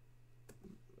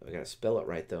 I gotta spell it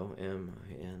right though.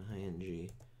 M-I-N-I-N-G.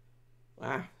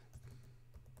 Ah.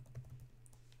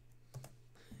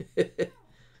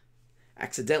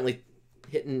 Accidentally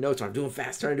hitting notes. I'm doing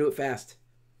fast, trying to do it fast.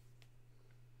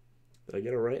 Did I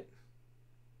get it right?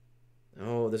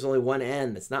 Oh, there's only one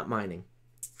N. It's not mining.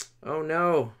 Oh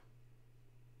no.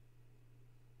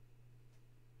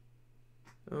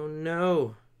 Oh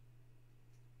no.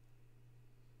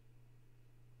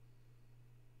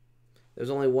 There's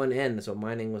only one N, so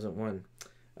mining wasn't one.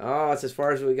 Oh, it's as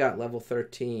far as we got. Level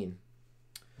 13.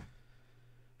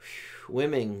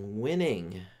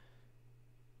 Winning.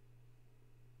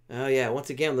 Oh, yeah. Once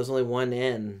again, there's only one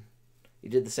N. You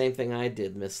did the same thing I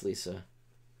did, Miss Lisa.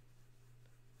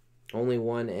 Only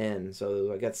one N.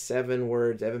 So I got 7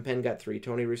 words. Evan Penn got 3.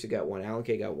 Tony Rusi got 1. Alan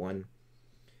K got 1.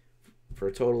 For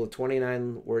a total of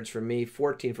 29 words for me,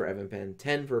 14 for Evan Penn,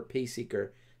 10 for P.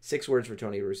 Seeker, 6 words for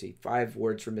Tony Rusi, 5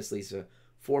 words for Miss Lisa,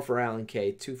 4 for Alan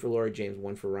K, 2 for Lori James,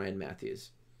 1 for Ryan Matthews.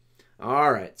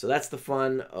 All right, so that's the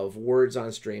fun of words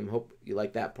on stream. Hope you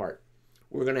like that part.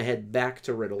 we're going to head back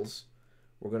to Riddles.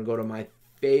 We're going to go to my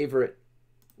favorite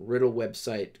riddle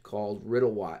website called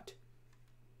RiddleWatt.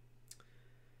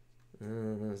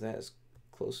 Is that as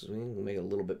close as we can? We'll make it a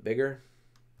little bit bigger.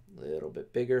 A little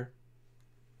bit bigger.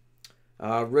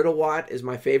 RiddleWatt is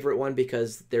my favorite one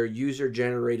because they're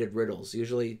user-generated riddles.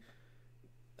 Usually,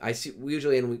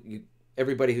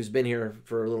 everybody who's been here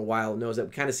for a little while knows that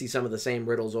we kind of see some of the same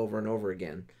riddles over and over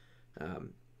again.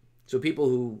 So people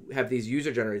who have these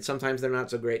user-generated, sometimes they're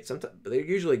not so great. Sometimes they're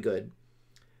usually good,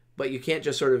 but you can't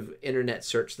just sort of internet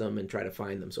search them and try to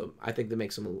find them. So I think that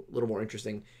makes them a little more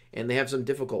interesting, and they have some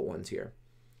difficult ones here.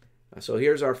 So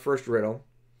here's our first riddle.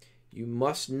 You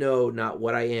must know not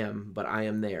what I am, but I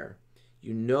am there.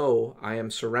 You know I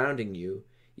am surrounding you,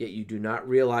 yet you do not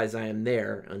realize I am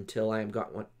there until I am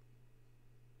got one.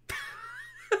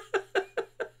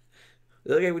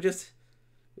 Okay, we just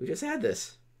had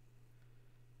this.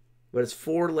 But it's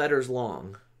 4 letters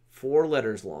long. 4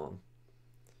 letters long.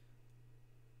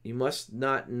 You must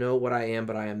not know what I am,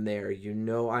 but I am there. You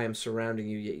know I am surrounding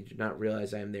you, yet you do not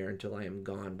realize I am there until I am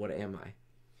gone. What am I?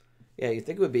 Yeah, you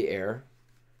think it would be air.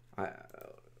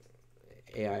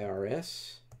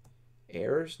 A-I-R-S?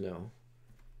 Airs? No.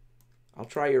 I'll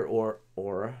try your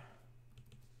aura.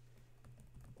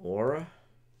 Aura?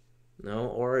 No,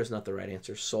 aura is not the right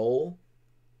answer. Soul?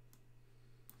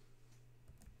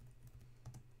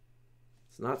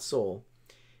 It's not soul.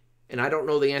 And I don't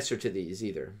know the answer to these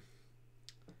either.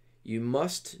 You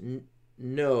must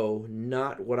know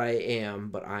not what I am,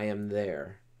 but I am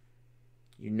there.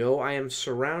 You know I am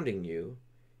surrounding you,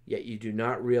 yet you do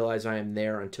not realize I am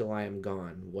there until I am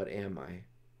gone. What am I?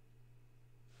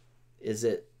 Is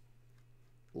it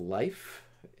life?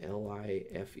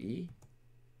 L-I-F-E?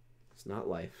 It's not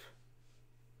life.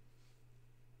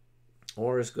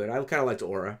 Aura is good. I kind of liked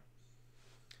aura.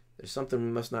 There's something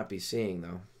we must not be seeing,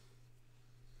 though.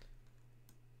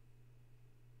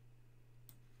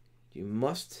 You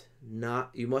must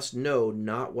know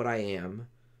not what I am,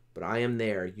 but I am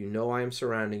there. You know I am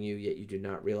surrounding you, yet you do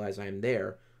not realize I am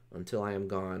there until I am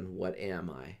gone. What am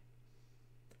I?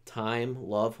 Time,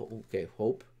 love, okay,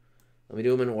 hope. Let me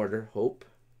do them in order. Hope.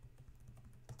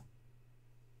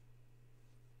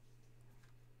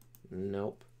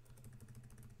 Nope.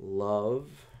 Love.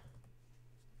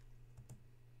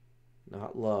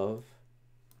 Not love.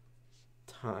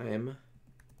 Time.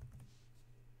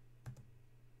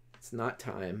 It's not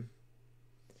time.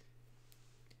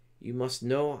 You must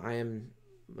know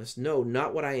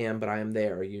not what I am, but I am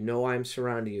there. You know I am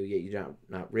surrounding you, yet you do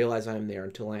not realize I am there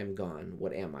until I am gone.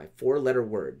 What am I? 4-letter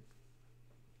word.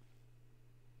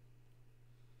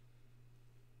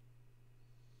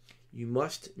 You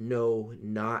must know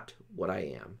not what I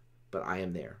am, but I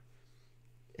am there.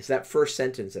 It's that first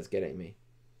sentence that's getting me.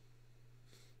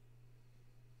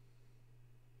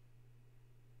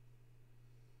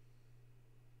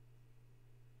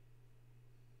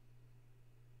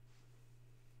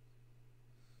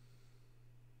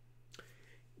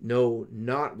 Know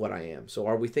not what I am. So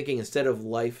are we thinking instead of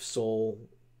life, soul,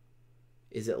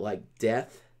 is it like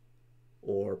death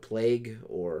or plague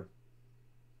or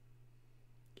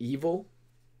evil?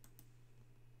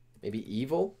 Maybe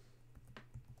evil?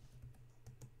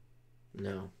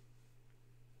 No.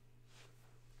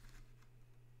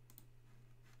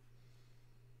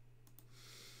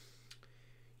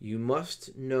 You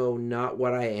must know not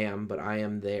what I am, but I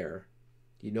am there.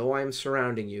 You know I am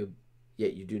surrounding you,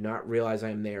 yet you do not realize I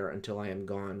am there until I am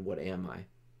gone. What am I?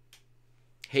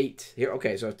 Hate. Here,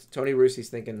 okay, so Tony Russi's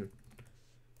thinking,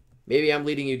 maybe I'm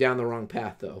leading you down the wrong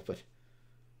path, though, but...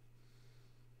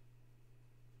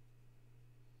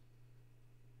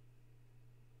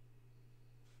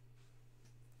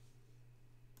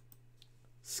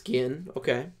 Skin,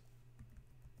 okay.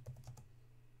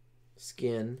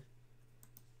 Skin.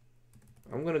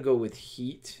 I'm going to go with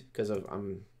heat, because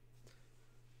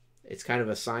it's kind of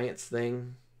a science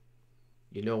thing.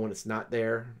 You know when it's not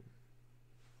there.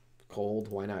 Cold,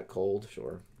 why not cold?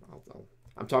 Sure.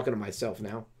 I'm talking to myself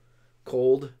now.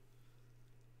 Cold.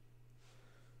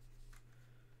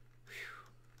 Whew.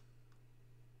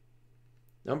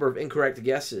 Number of incorrect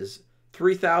guesses.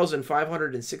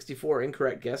 3,564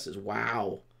 incorrect guesses.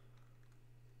 Wow.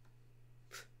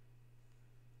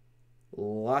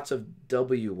 Lots of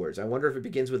W words. I wonder if it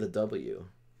begins with a W.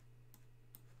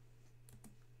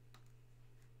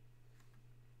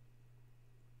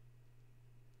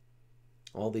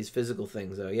 All these physical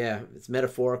things, though. Yeah, it's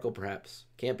metaphorical, perhaps.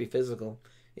 Can't be physical.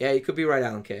 Yeah, you could be right,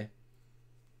 Alan K.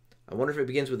 I wonder if it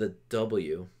begins with a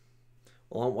W.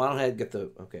 Well, why don't I get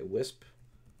the... Okay, wisp.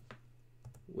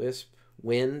 Wisp.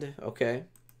 Wind. Okay.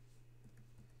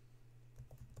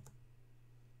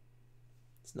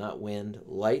 It's not wind.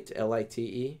 Light,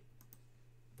 L-I-T-E.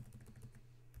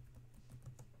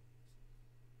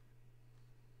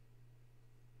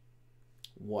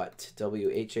 What,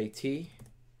 W-H-A-T.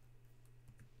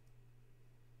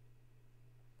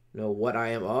 No, what I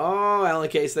am. Oh, Alan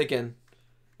K's thinking.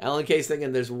 Alan K's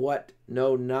thinking there's what.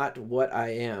 No, not what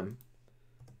I am.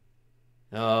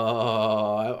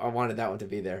 Oh, I wanted that one to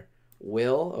be there.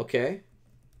 Will, okay.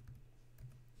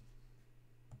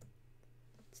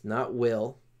 It's not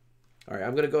will. All right,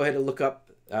 I'm going to go ahead and look up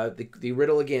the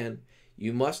riddle again.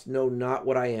 You must know not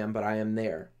what I am, but I am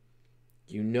there.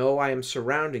 You know I am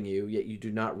surrounding you, yet you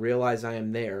do not realize I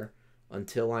am there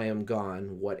until I am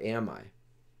gone. What am I?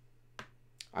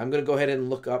 I'm going to go ahead and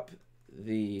look up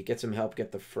get some help,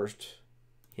 get the first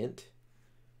hint.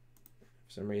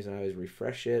 For some reason, I always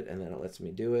refresh it, and then it lets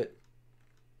me do it.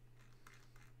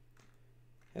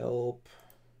 Help.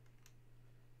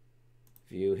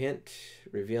 View hint.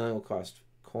 Revealing will cost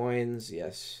coins.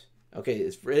 Yes. Okay,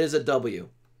 it is a W.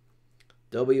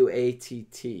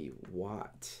 W-A-T-T.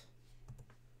 Watt.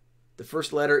 The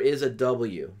first letter is a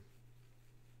W.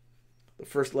 The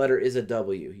first letter is a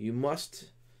W. You must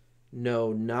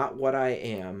know not what I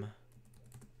am,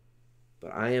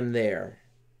 but I am there.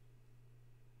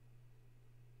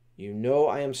 You know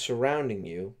I am surrounding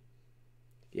you,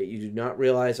 yet you do not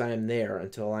realize I am there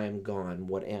until I am gone.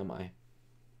 What am I?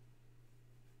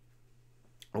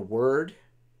 A word.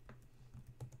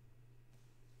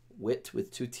 Wit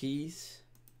with 2 T's.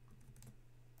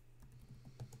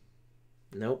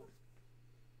 Nope.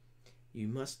 You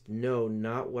must know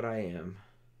not what I am,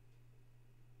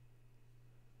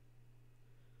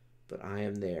 but I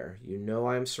am there. You know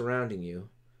I am surrounding you.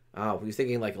 Oh, he was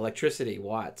thinking like electricity,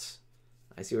 watts.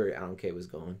 I see where Alan K was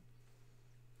going.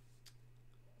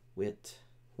 Wit.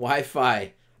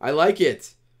 Wi-Fi. I like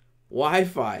it.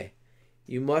 Wi-Fi.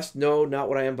 You must know not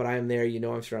what I am, but I am there. You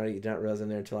know I'm surrounded. You do not realize I'm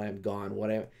there until I am gone.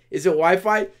 What am? Is it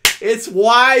Wi-Fi? It's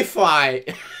Wi-Fi.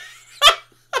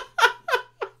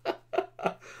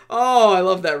 Oh, I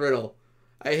love that riddle.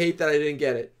 I hate that I didn't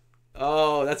get it.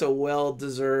 Oh, that's a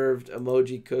well-deserved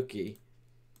emoji cookie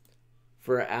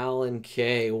for Alan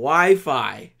K.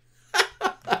 Wi-Fi.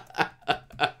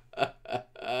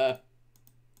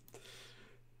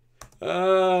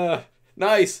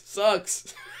 Nice.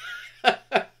 Sucks.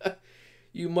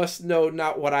 You must know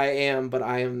not what I am, but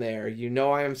I am there. You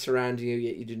know I am surrounding you,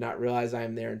 yet you do not realize I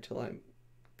am there until I'm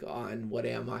gone. What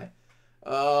am I?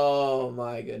 Oh,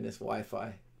 my goodness.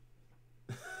 Wi-Fi.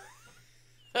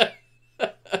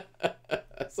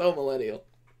 So millennial.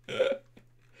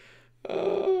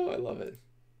 Oh, I love it.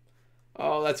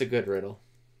 Oh, that's a good riddle.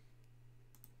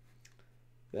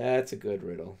 That's a good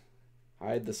riddle.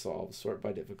 Hide the solve. Sort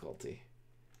by difficulty.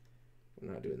 I'm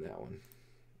not doing that one.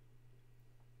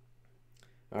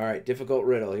 All right, difficult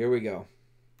riddle. Here we go.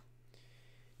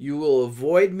 You will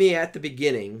avoid me at the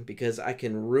beginning because I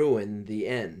can ruin the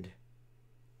end.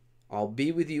 I'll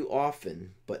be with you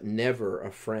often, but never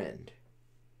a friend.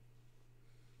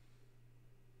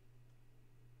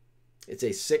 It's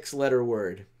a 6-letter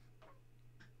word.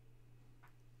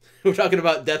 We're talking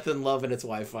about death and love and its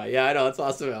Wi-Fi. Yeah, I know. It's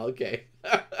awesome. Okay.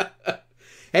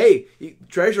 Hey,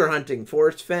 treasure hunting,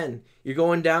 Forrest Fenn. You're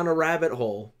going down a rabbit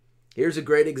hole. Here's a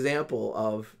great example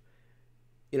of,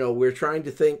 we're trying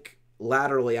to think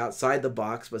laterally outside the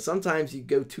box, but sometimes you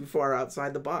go too far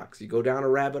outside the box. You go down a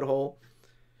rabbit hole.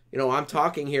 I'm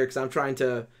talking here because I'm trying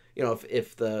to,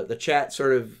 if the chat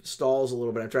sort of stalls a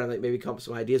little bit, I'm trying to maybe come up with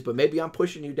some ideas, but maybe I'm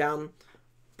pushing you down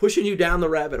the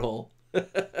rabbit hole.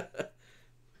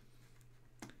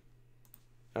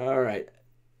 All right.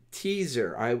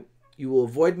 Teaser. You will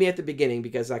avoid me at the beginning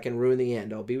because I can ruin the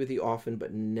end. I'll be with you often,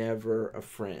 but never a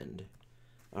friend.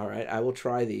 All right, I will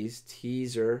try these.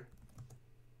 Teaser.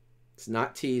 It's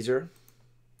not teaser.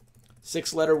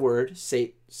 6-letter word.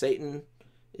 Satan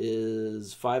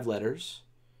is 5 letters.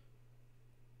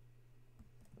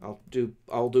 I'll do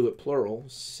it plural.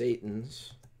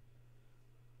 Satans.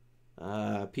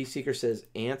 P Seeker says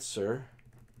answer.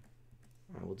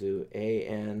 I will do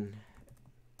A-N.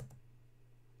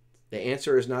 The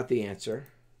answer is not the answer.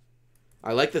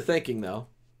 I like the thinking, though.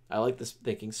 I like this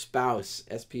thinking. Spouse.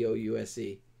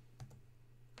 S-P-O-U-S-E.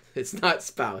 It's not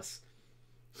spouse.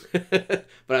 But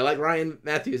I like Ryan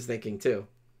Matthews' thinking, too.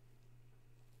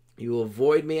 You will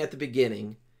avoid me at the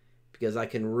beginning because I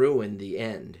can ruin the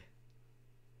end.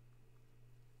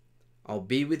 I'll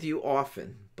be with you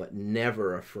often, but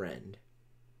never a friend.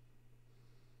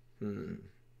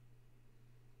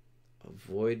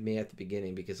 Avoid me at the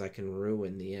beginning because I can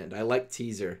ruin the end. I like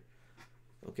teaser.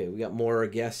 Okay, we got more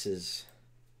guesses.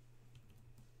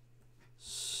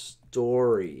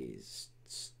 Stories.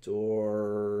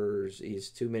 Stores is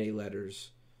too many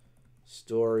letters.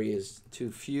 Story is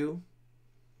too few.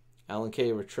 Alan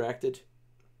K retracted.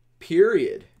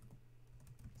 Period.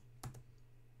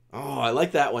 Oh, I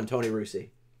like that one, Tony Rusi.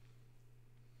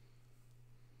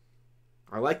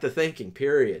 I like the thinking.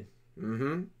 Period.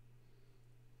 Mm-hmm.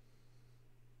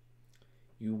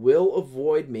 You will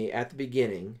avoid me at the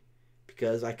beginning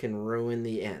because I can ruin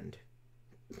the end.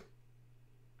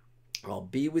 I'll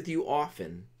be with you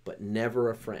often, but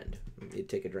never a friend. Let me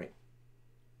take a drink.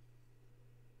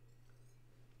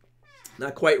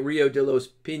 Not quite Rio de los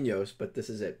Pinos, but this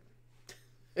is it.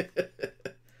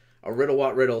 A riddle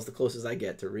what riddle is the closest I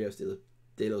get to Rio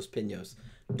de los Pinos.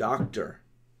 Doctor.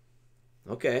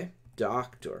 Okay,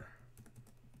 doctor.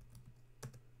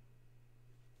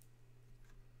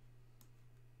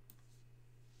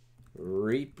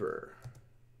 Reaper.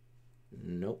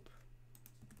 Nope.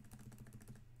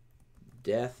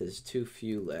 Death is too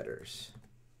few letters.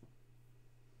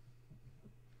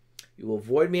 You will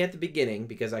avoid me at the beginning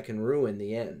because I can ruin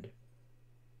the end.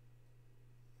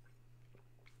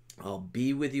 I'll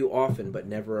be with you often, but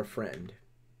never a friend.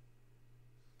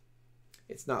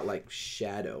 It's not like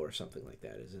shadow or something like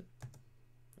that, is it?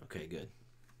 Okay, good.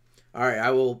 All right, I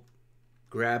will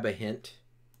grab a hint.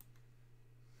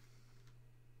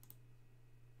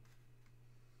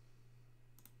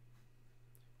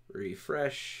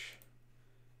 Refresh.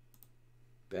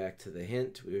 Back to the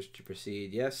hint. We wish to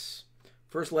proceed. Yes.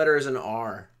 First letter is an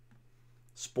R.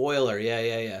 Spoiler.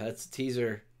 Yeah. That's a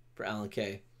teaser for Alan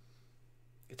K.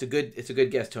 It's a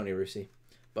good guess, Tony Rusi.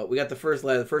 But we got the first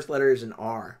letter. The first letter is an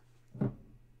R.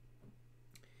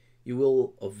 You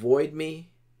will avoid me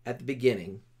at the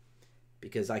beginning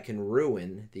because I can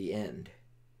ruin the end.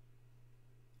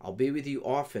 I'll be with you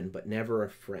often, but never a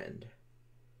friend.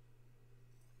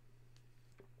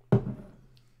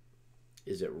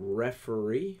 Is it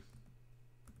referee?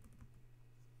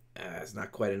 It's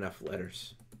not quite enough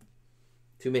letters.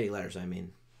 Too many letters, I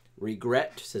mean.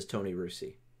 Regret, says Tony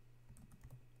Rusi.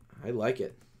 I like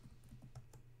it.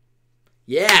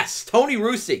 Yes! Tony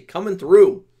Rusi coming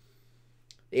through.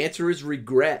 The answer is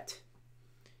regret.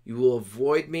 You will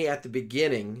avoid me at the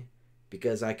beginning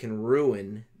because I can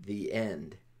ruin the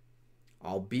end.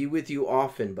 I'll be with you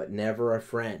often, but never a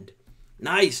friend.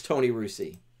 Nice, Tony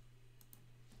Rusi.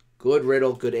 Good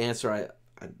riddle, good answer.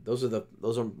 Those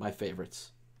are my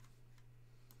favorites.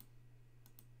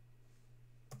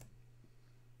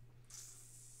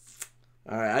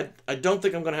 All right, I don't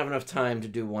think I'm going to have enough time to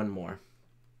do one more.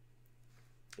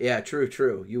 Yeah,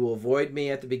 true. You will avoid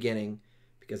me at the beginning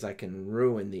because I can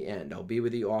ruin the end. I'll be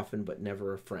with you often, but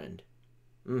never a friend.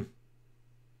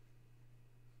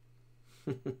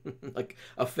 Like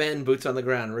offend, boots on the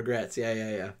ground, regrets.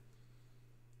 Yeah.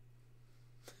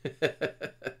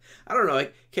 I don't know.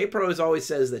 Like K-Pro always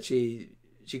says that she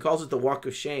calls it the walk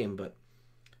of shame, but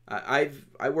I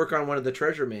work on one of the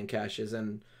Treasure Man caches,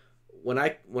 and when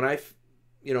I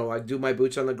I do my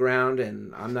boots on the ground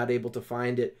and I'm not able to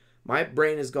find it, my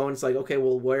brain is going. It's like, okay,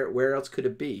 well, where else could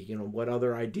it be? What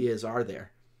other ideas are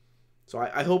there? So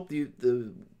I hope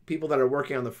the people that are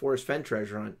working on the Forest Fen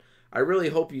treasure hunt, I really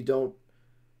hope you don't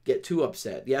get too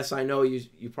upset. Yes, I know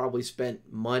you probably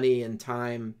spent money and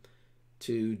time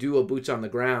to do a boots on the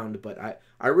ground, but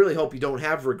I really hope you don't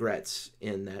have regrets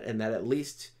in that, and that at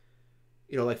least,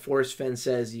 like Forrest Fenn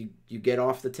says, you get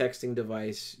off the texting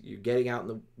device, you're getting out in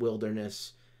the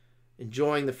wilderness,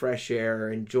 enjoying the fresh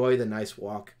air, enjoy the nice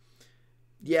walk.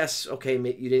 Yes, okay,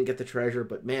 you didn't get the treasure,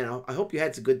 but man, I hope you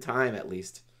had a good time at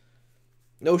least.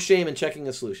 No shame in checking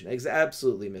a solution.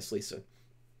 Absolutely, Miss Lisa.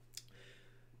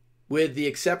 With the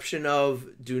exception of,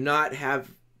 do not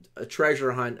have a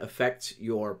treasure hunt affect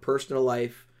your personal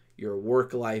life, your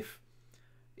work life.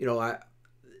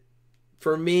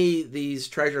 For me, these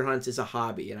treasure hunts is a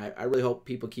hobby, and I really hope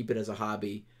people keep it as a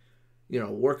hobby.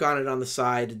 Work on it on the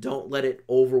side. Don't let it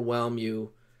overwhelm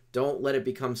you. Don't let it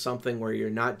become something where you're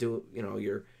not doing,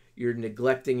 you're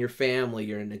neglecting your family,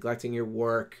 you're neglecting your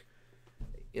work.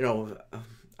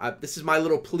 This is my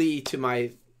little plea to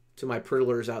my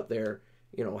Priddlers out there.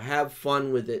 Have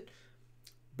fun with it,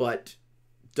 but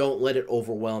don't let it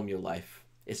overwhelm your life.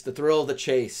 It's the thrill of the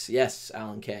chase. Yes,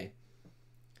 Alan K.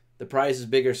 The prize is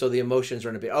bigger, so the emotions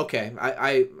run a bit. Okay,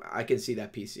 I can see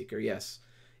that, Peace Seeker. Yes,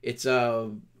 it's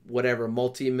a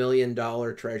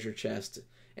multi-million-dollar treasure chest,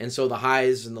 and so the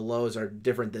highs and the lows are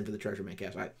different than for the Treasure Man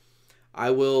cache. I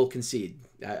will concede.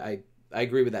 I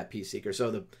agree with that, Peace Seeker.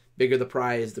 So the bigger the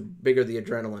prize, the bigger the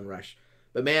adrenaline rush.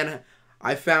 But man,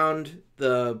 I found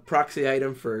the proxy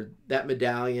item for that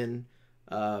medallion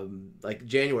like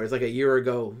January. It's like a year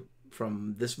ago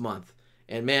from this month,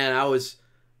 and man,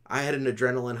 I had an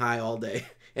adrenaline high all day.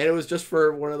 And it was just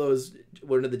for one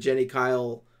of the Jenny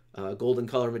Kyle golden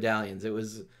color medallions. It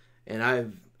was, and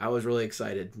I was really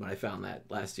excited when I found that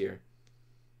last year.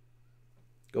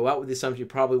 Go out with the assumption you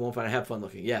probably won't find it. Have fun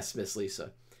looking. Yes, Miss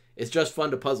Lisa. It's just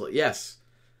fun to puzzle it. Yes.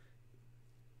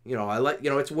 I like,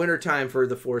 it's winter time for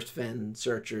the Forest Fen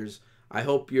searchers. I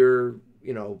hope you're,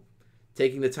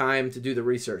 taking the time to do the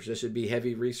research. This should be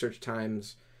heavy research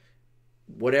times.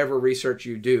 Whatever research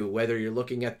you do, whether you're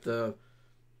looking at the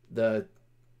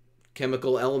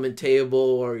chemical element table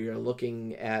or you're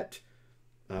looking at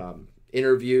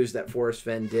interviews that Forest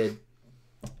Fen did,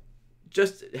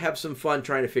 just have some fun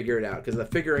trying to figure it out, because the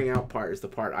figuring out part is the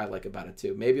part I like about it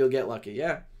too. Maybe you'll get lucky.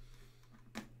 Yeah.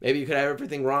 Maybe you could have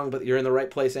everything wrong, but you're in the right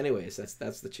place anyways.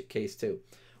 That's the case too.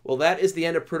 Well, that is the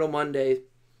end of Priddle Monday.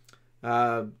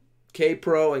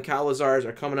 K-Pro and Calazars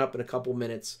are coming up in a couple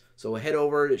minutes. So head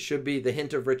over. It should be the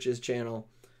Hint of Riches channel.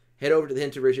 Head over to the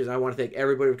Hint of Riches. I want to thank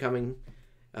everybody for coming.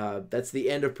 That's the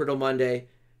end of Priddle Monday.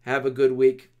 Have a good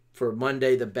week. For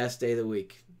Monday, the best day of the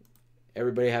week.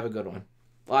 Everybody have a good one.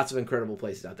 Lots of incredible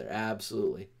places out there.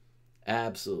 Absolutely.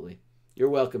 Absolutely. You're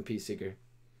welcome, Peace Seeker.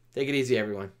 Take it easy,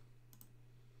 everyone.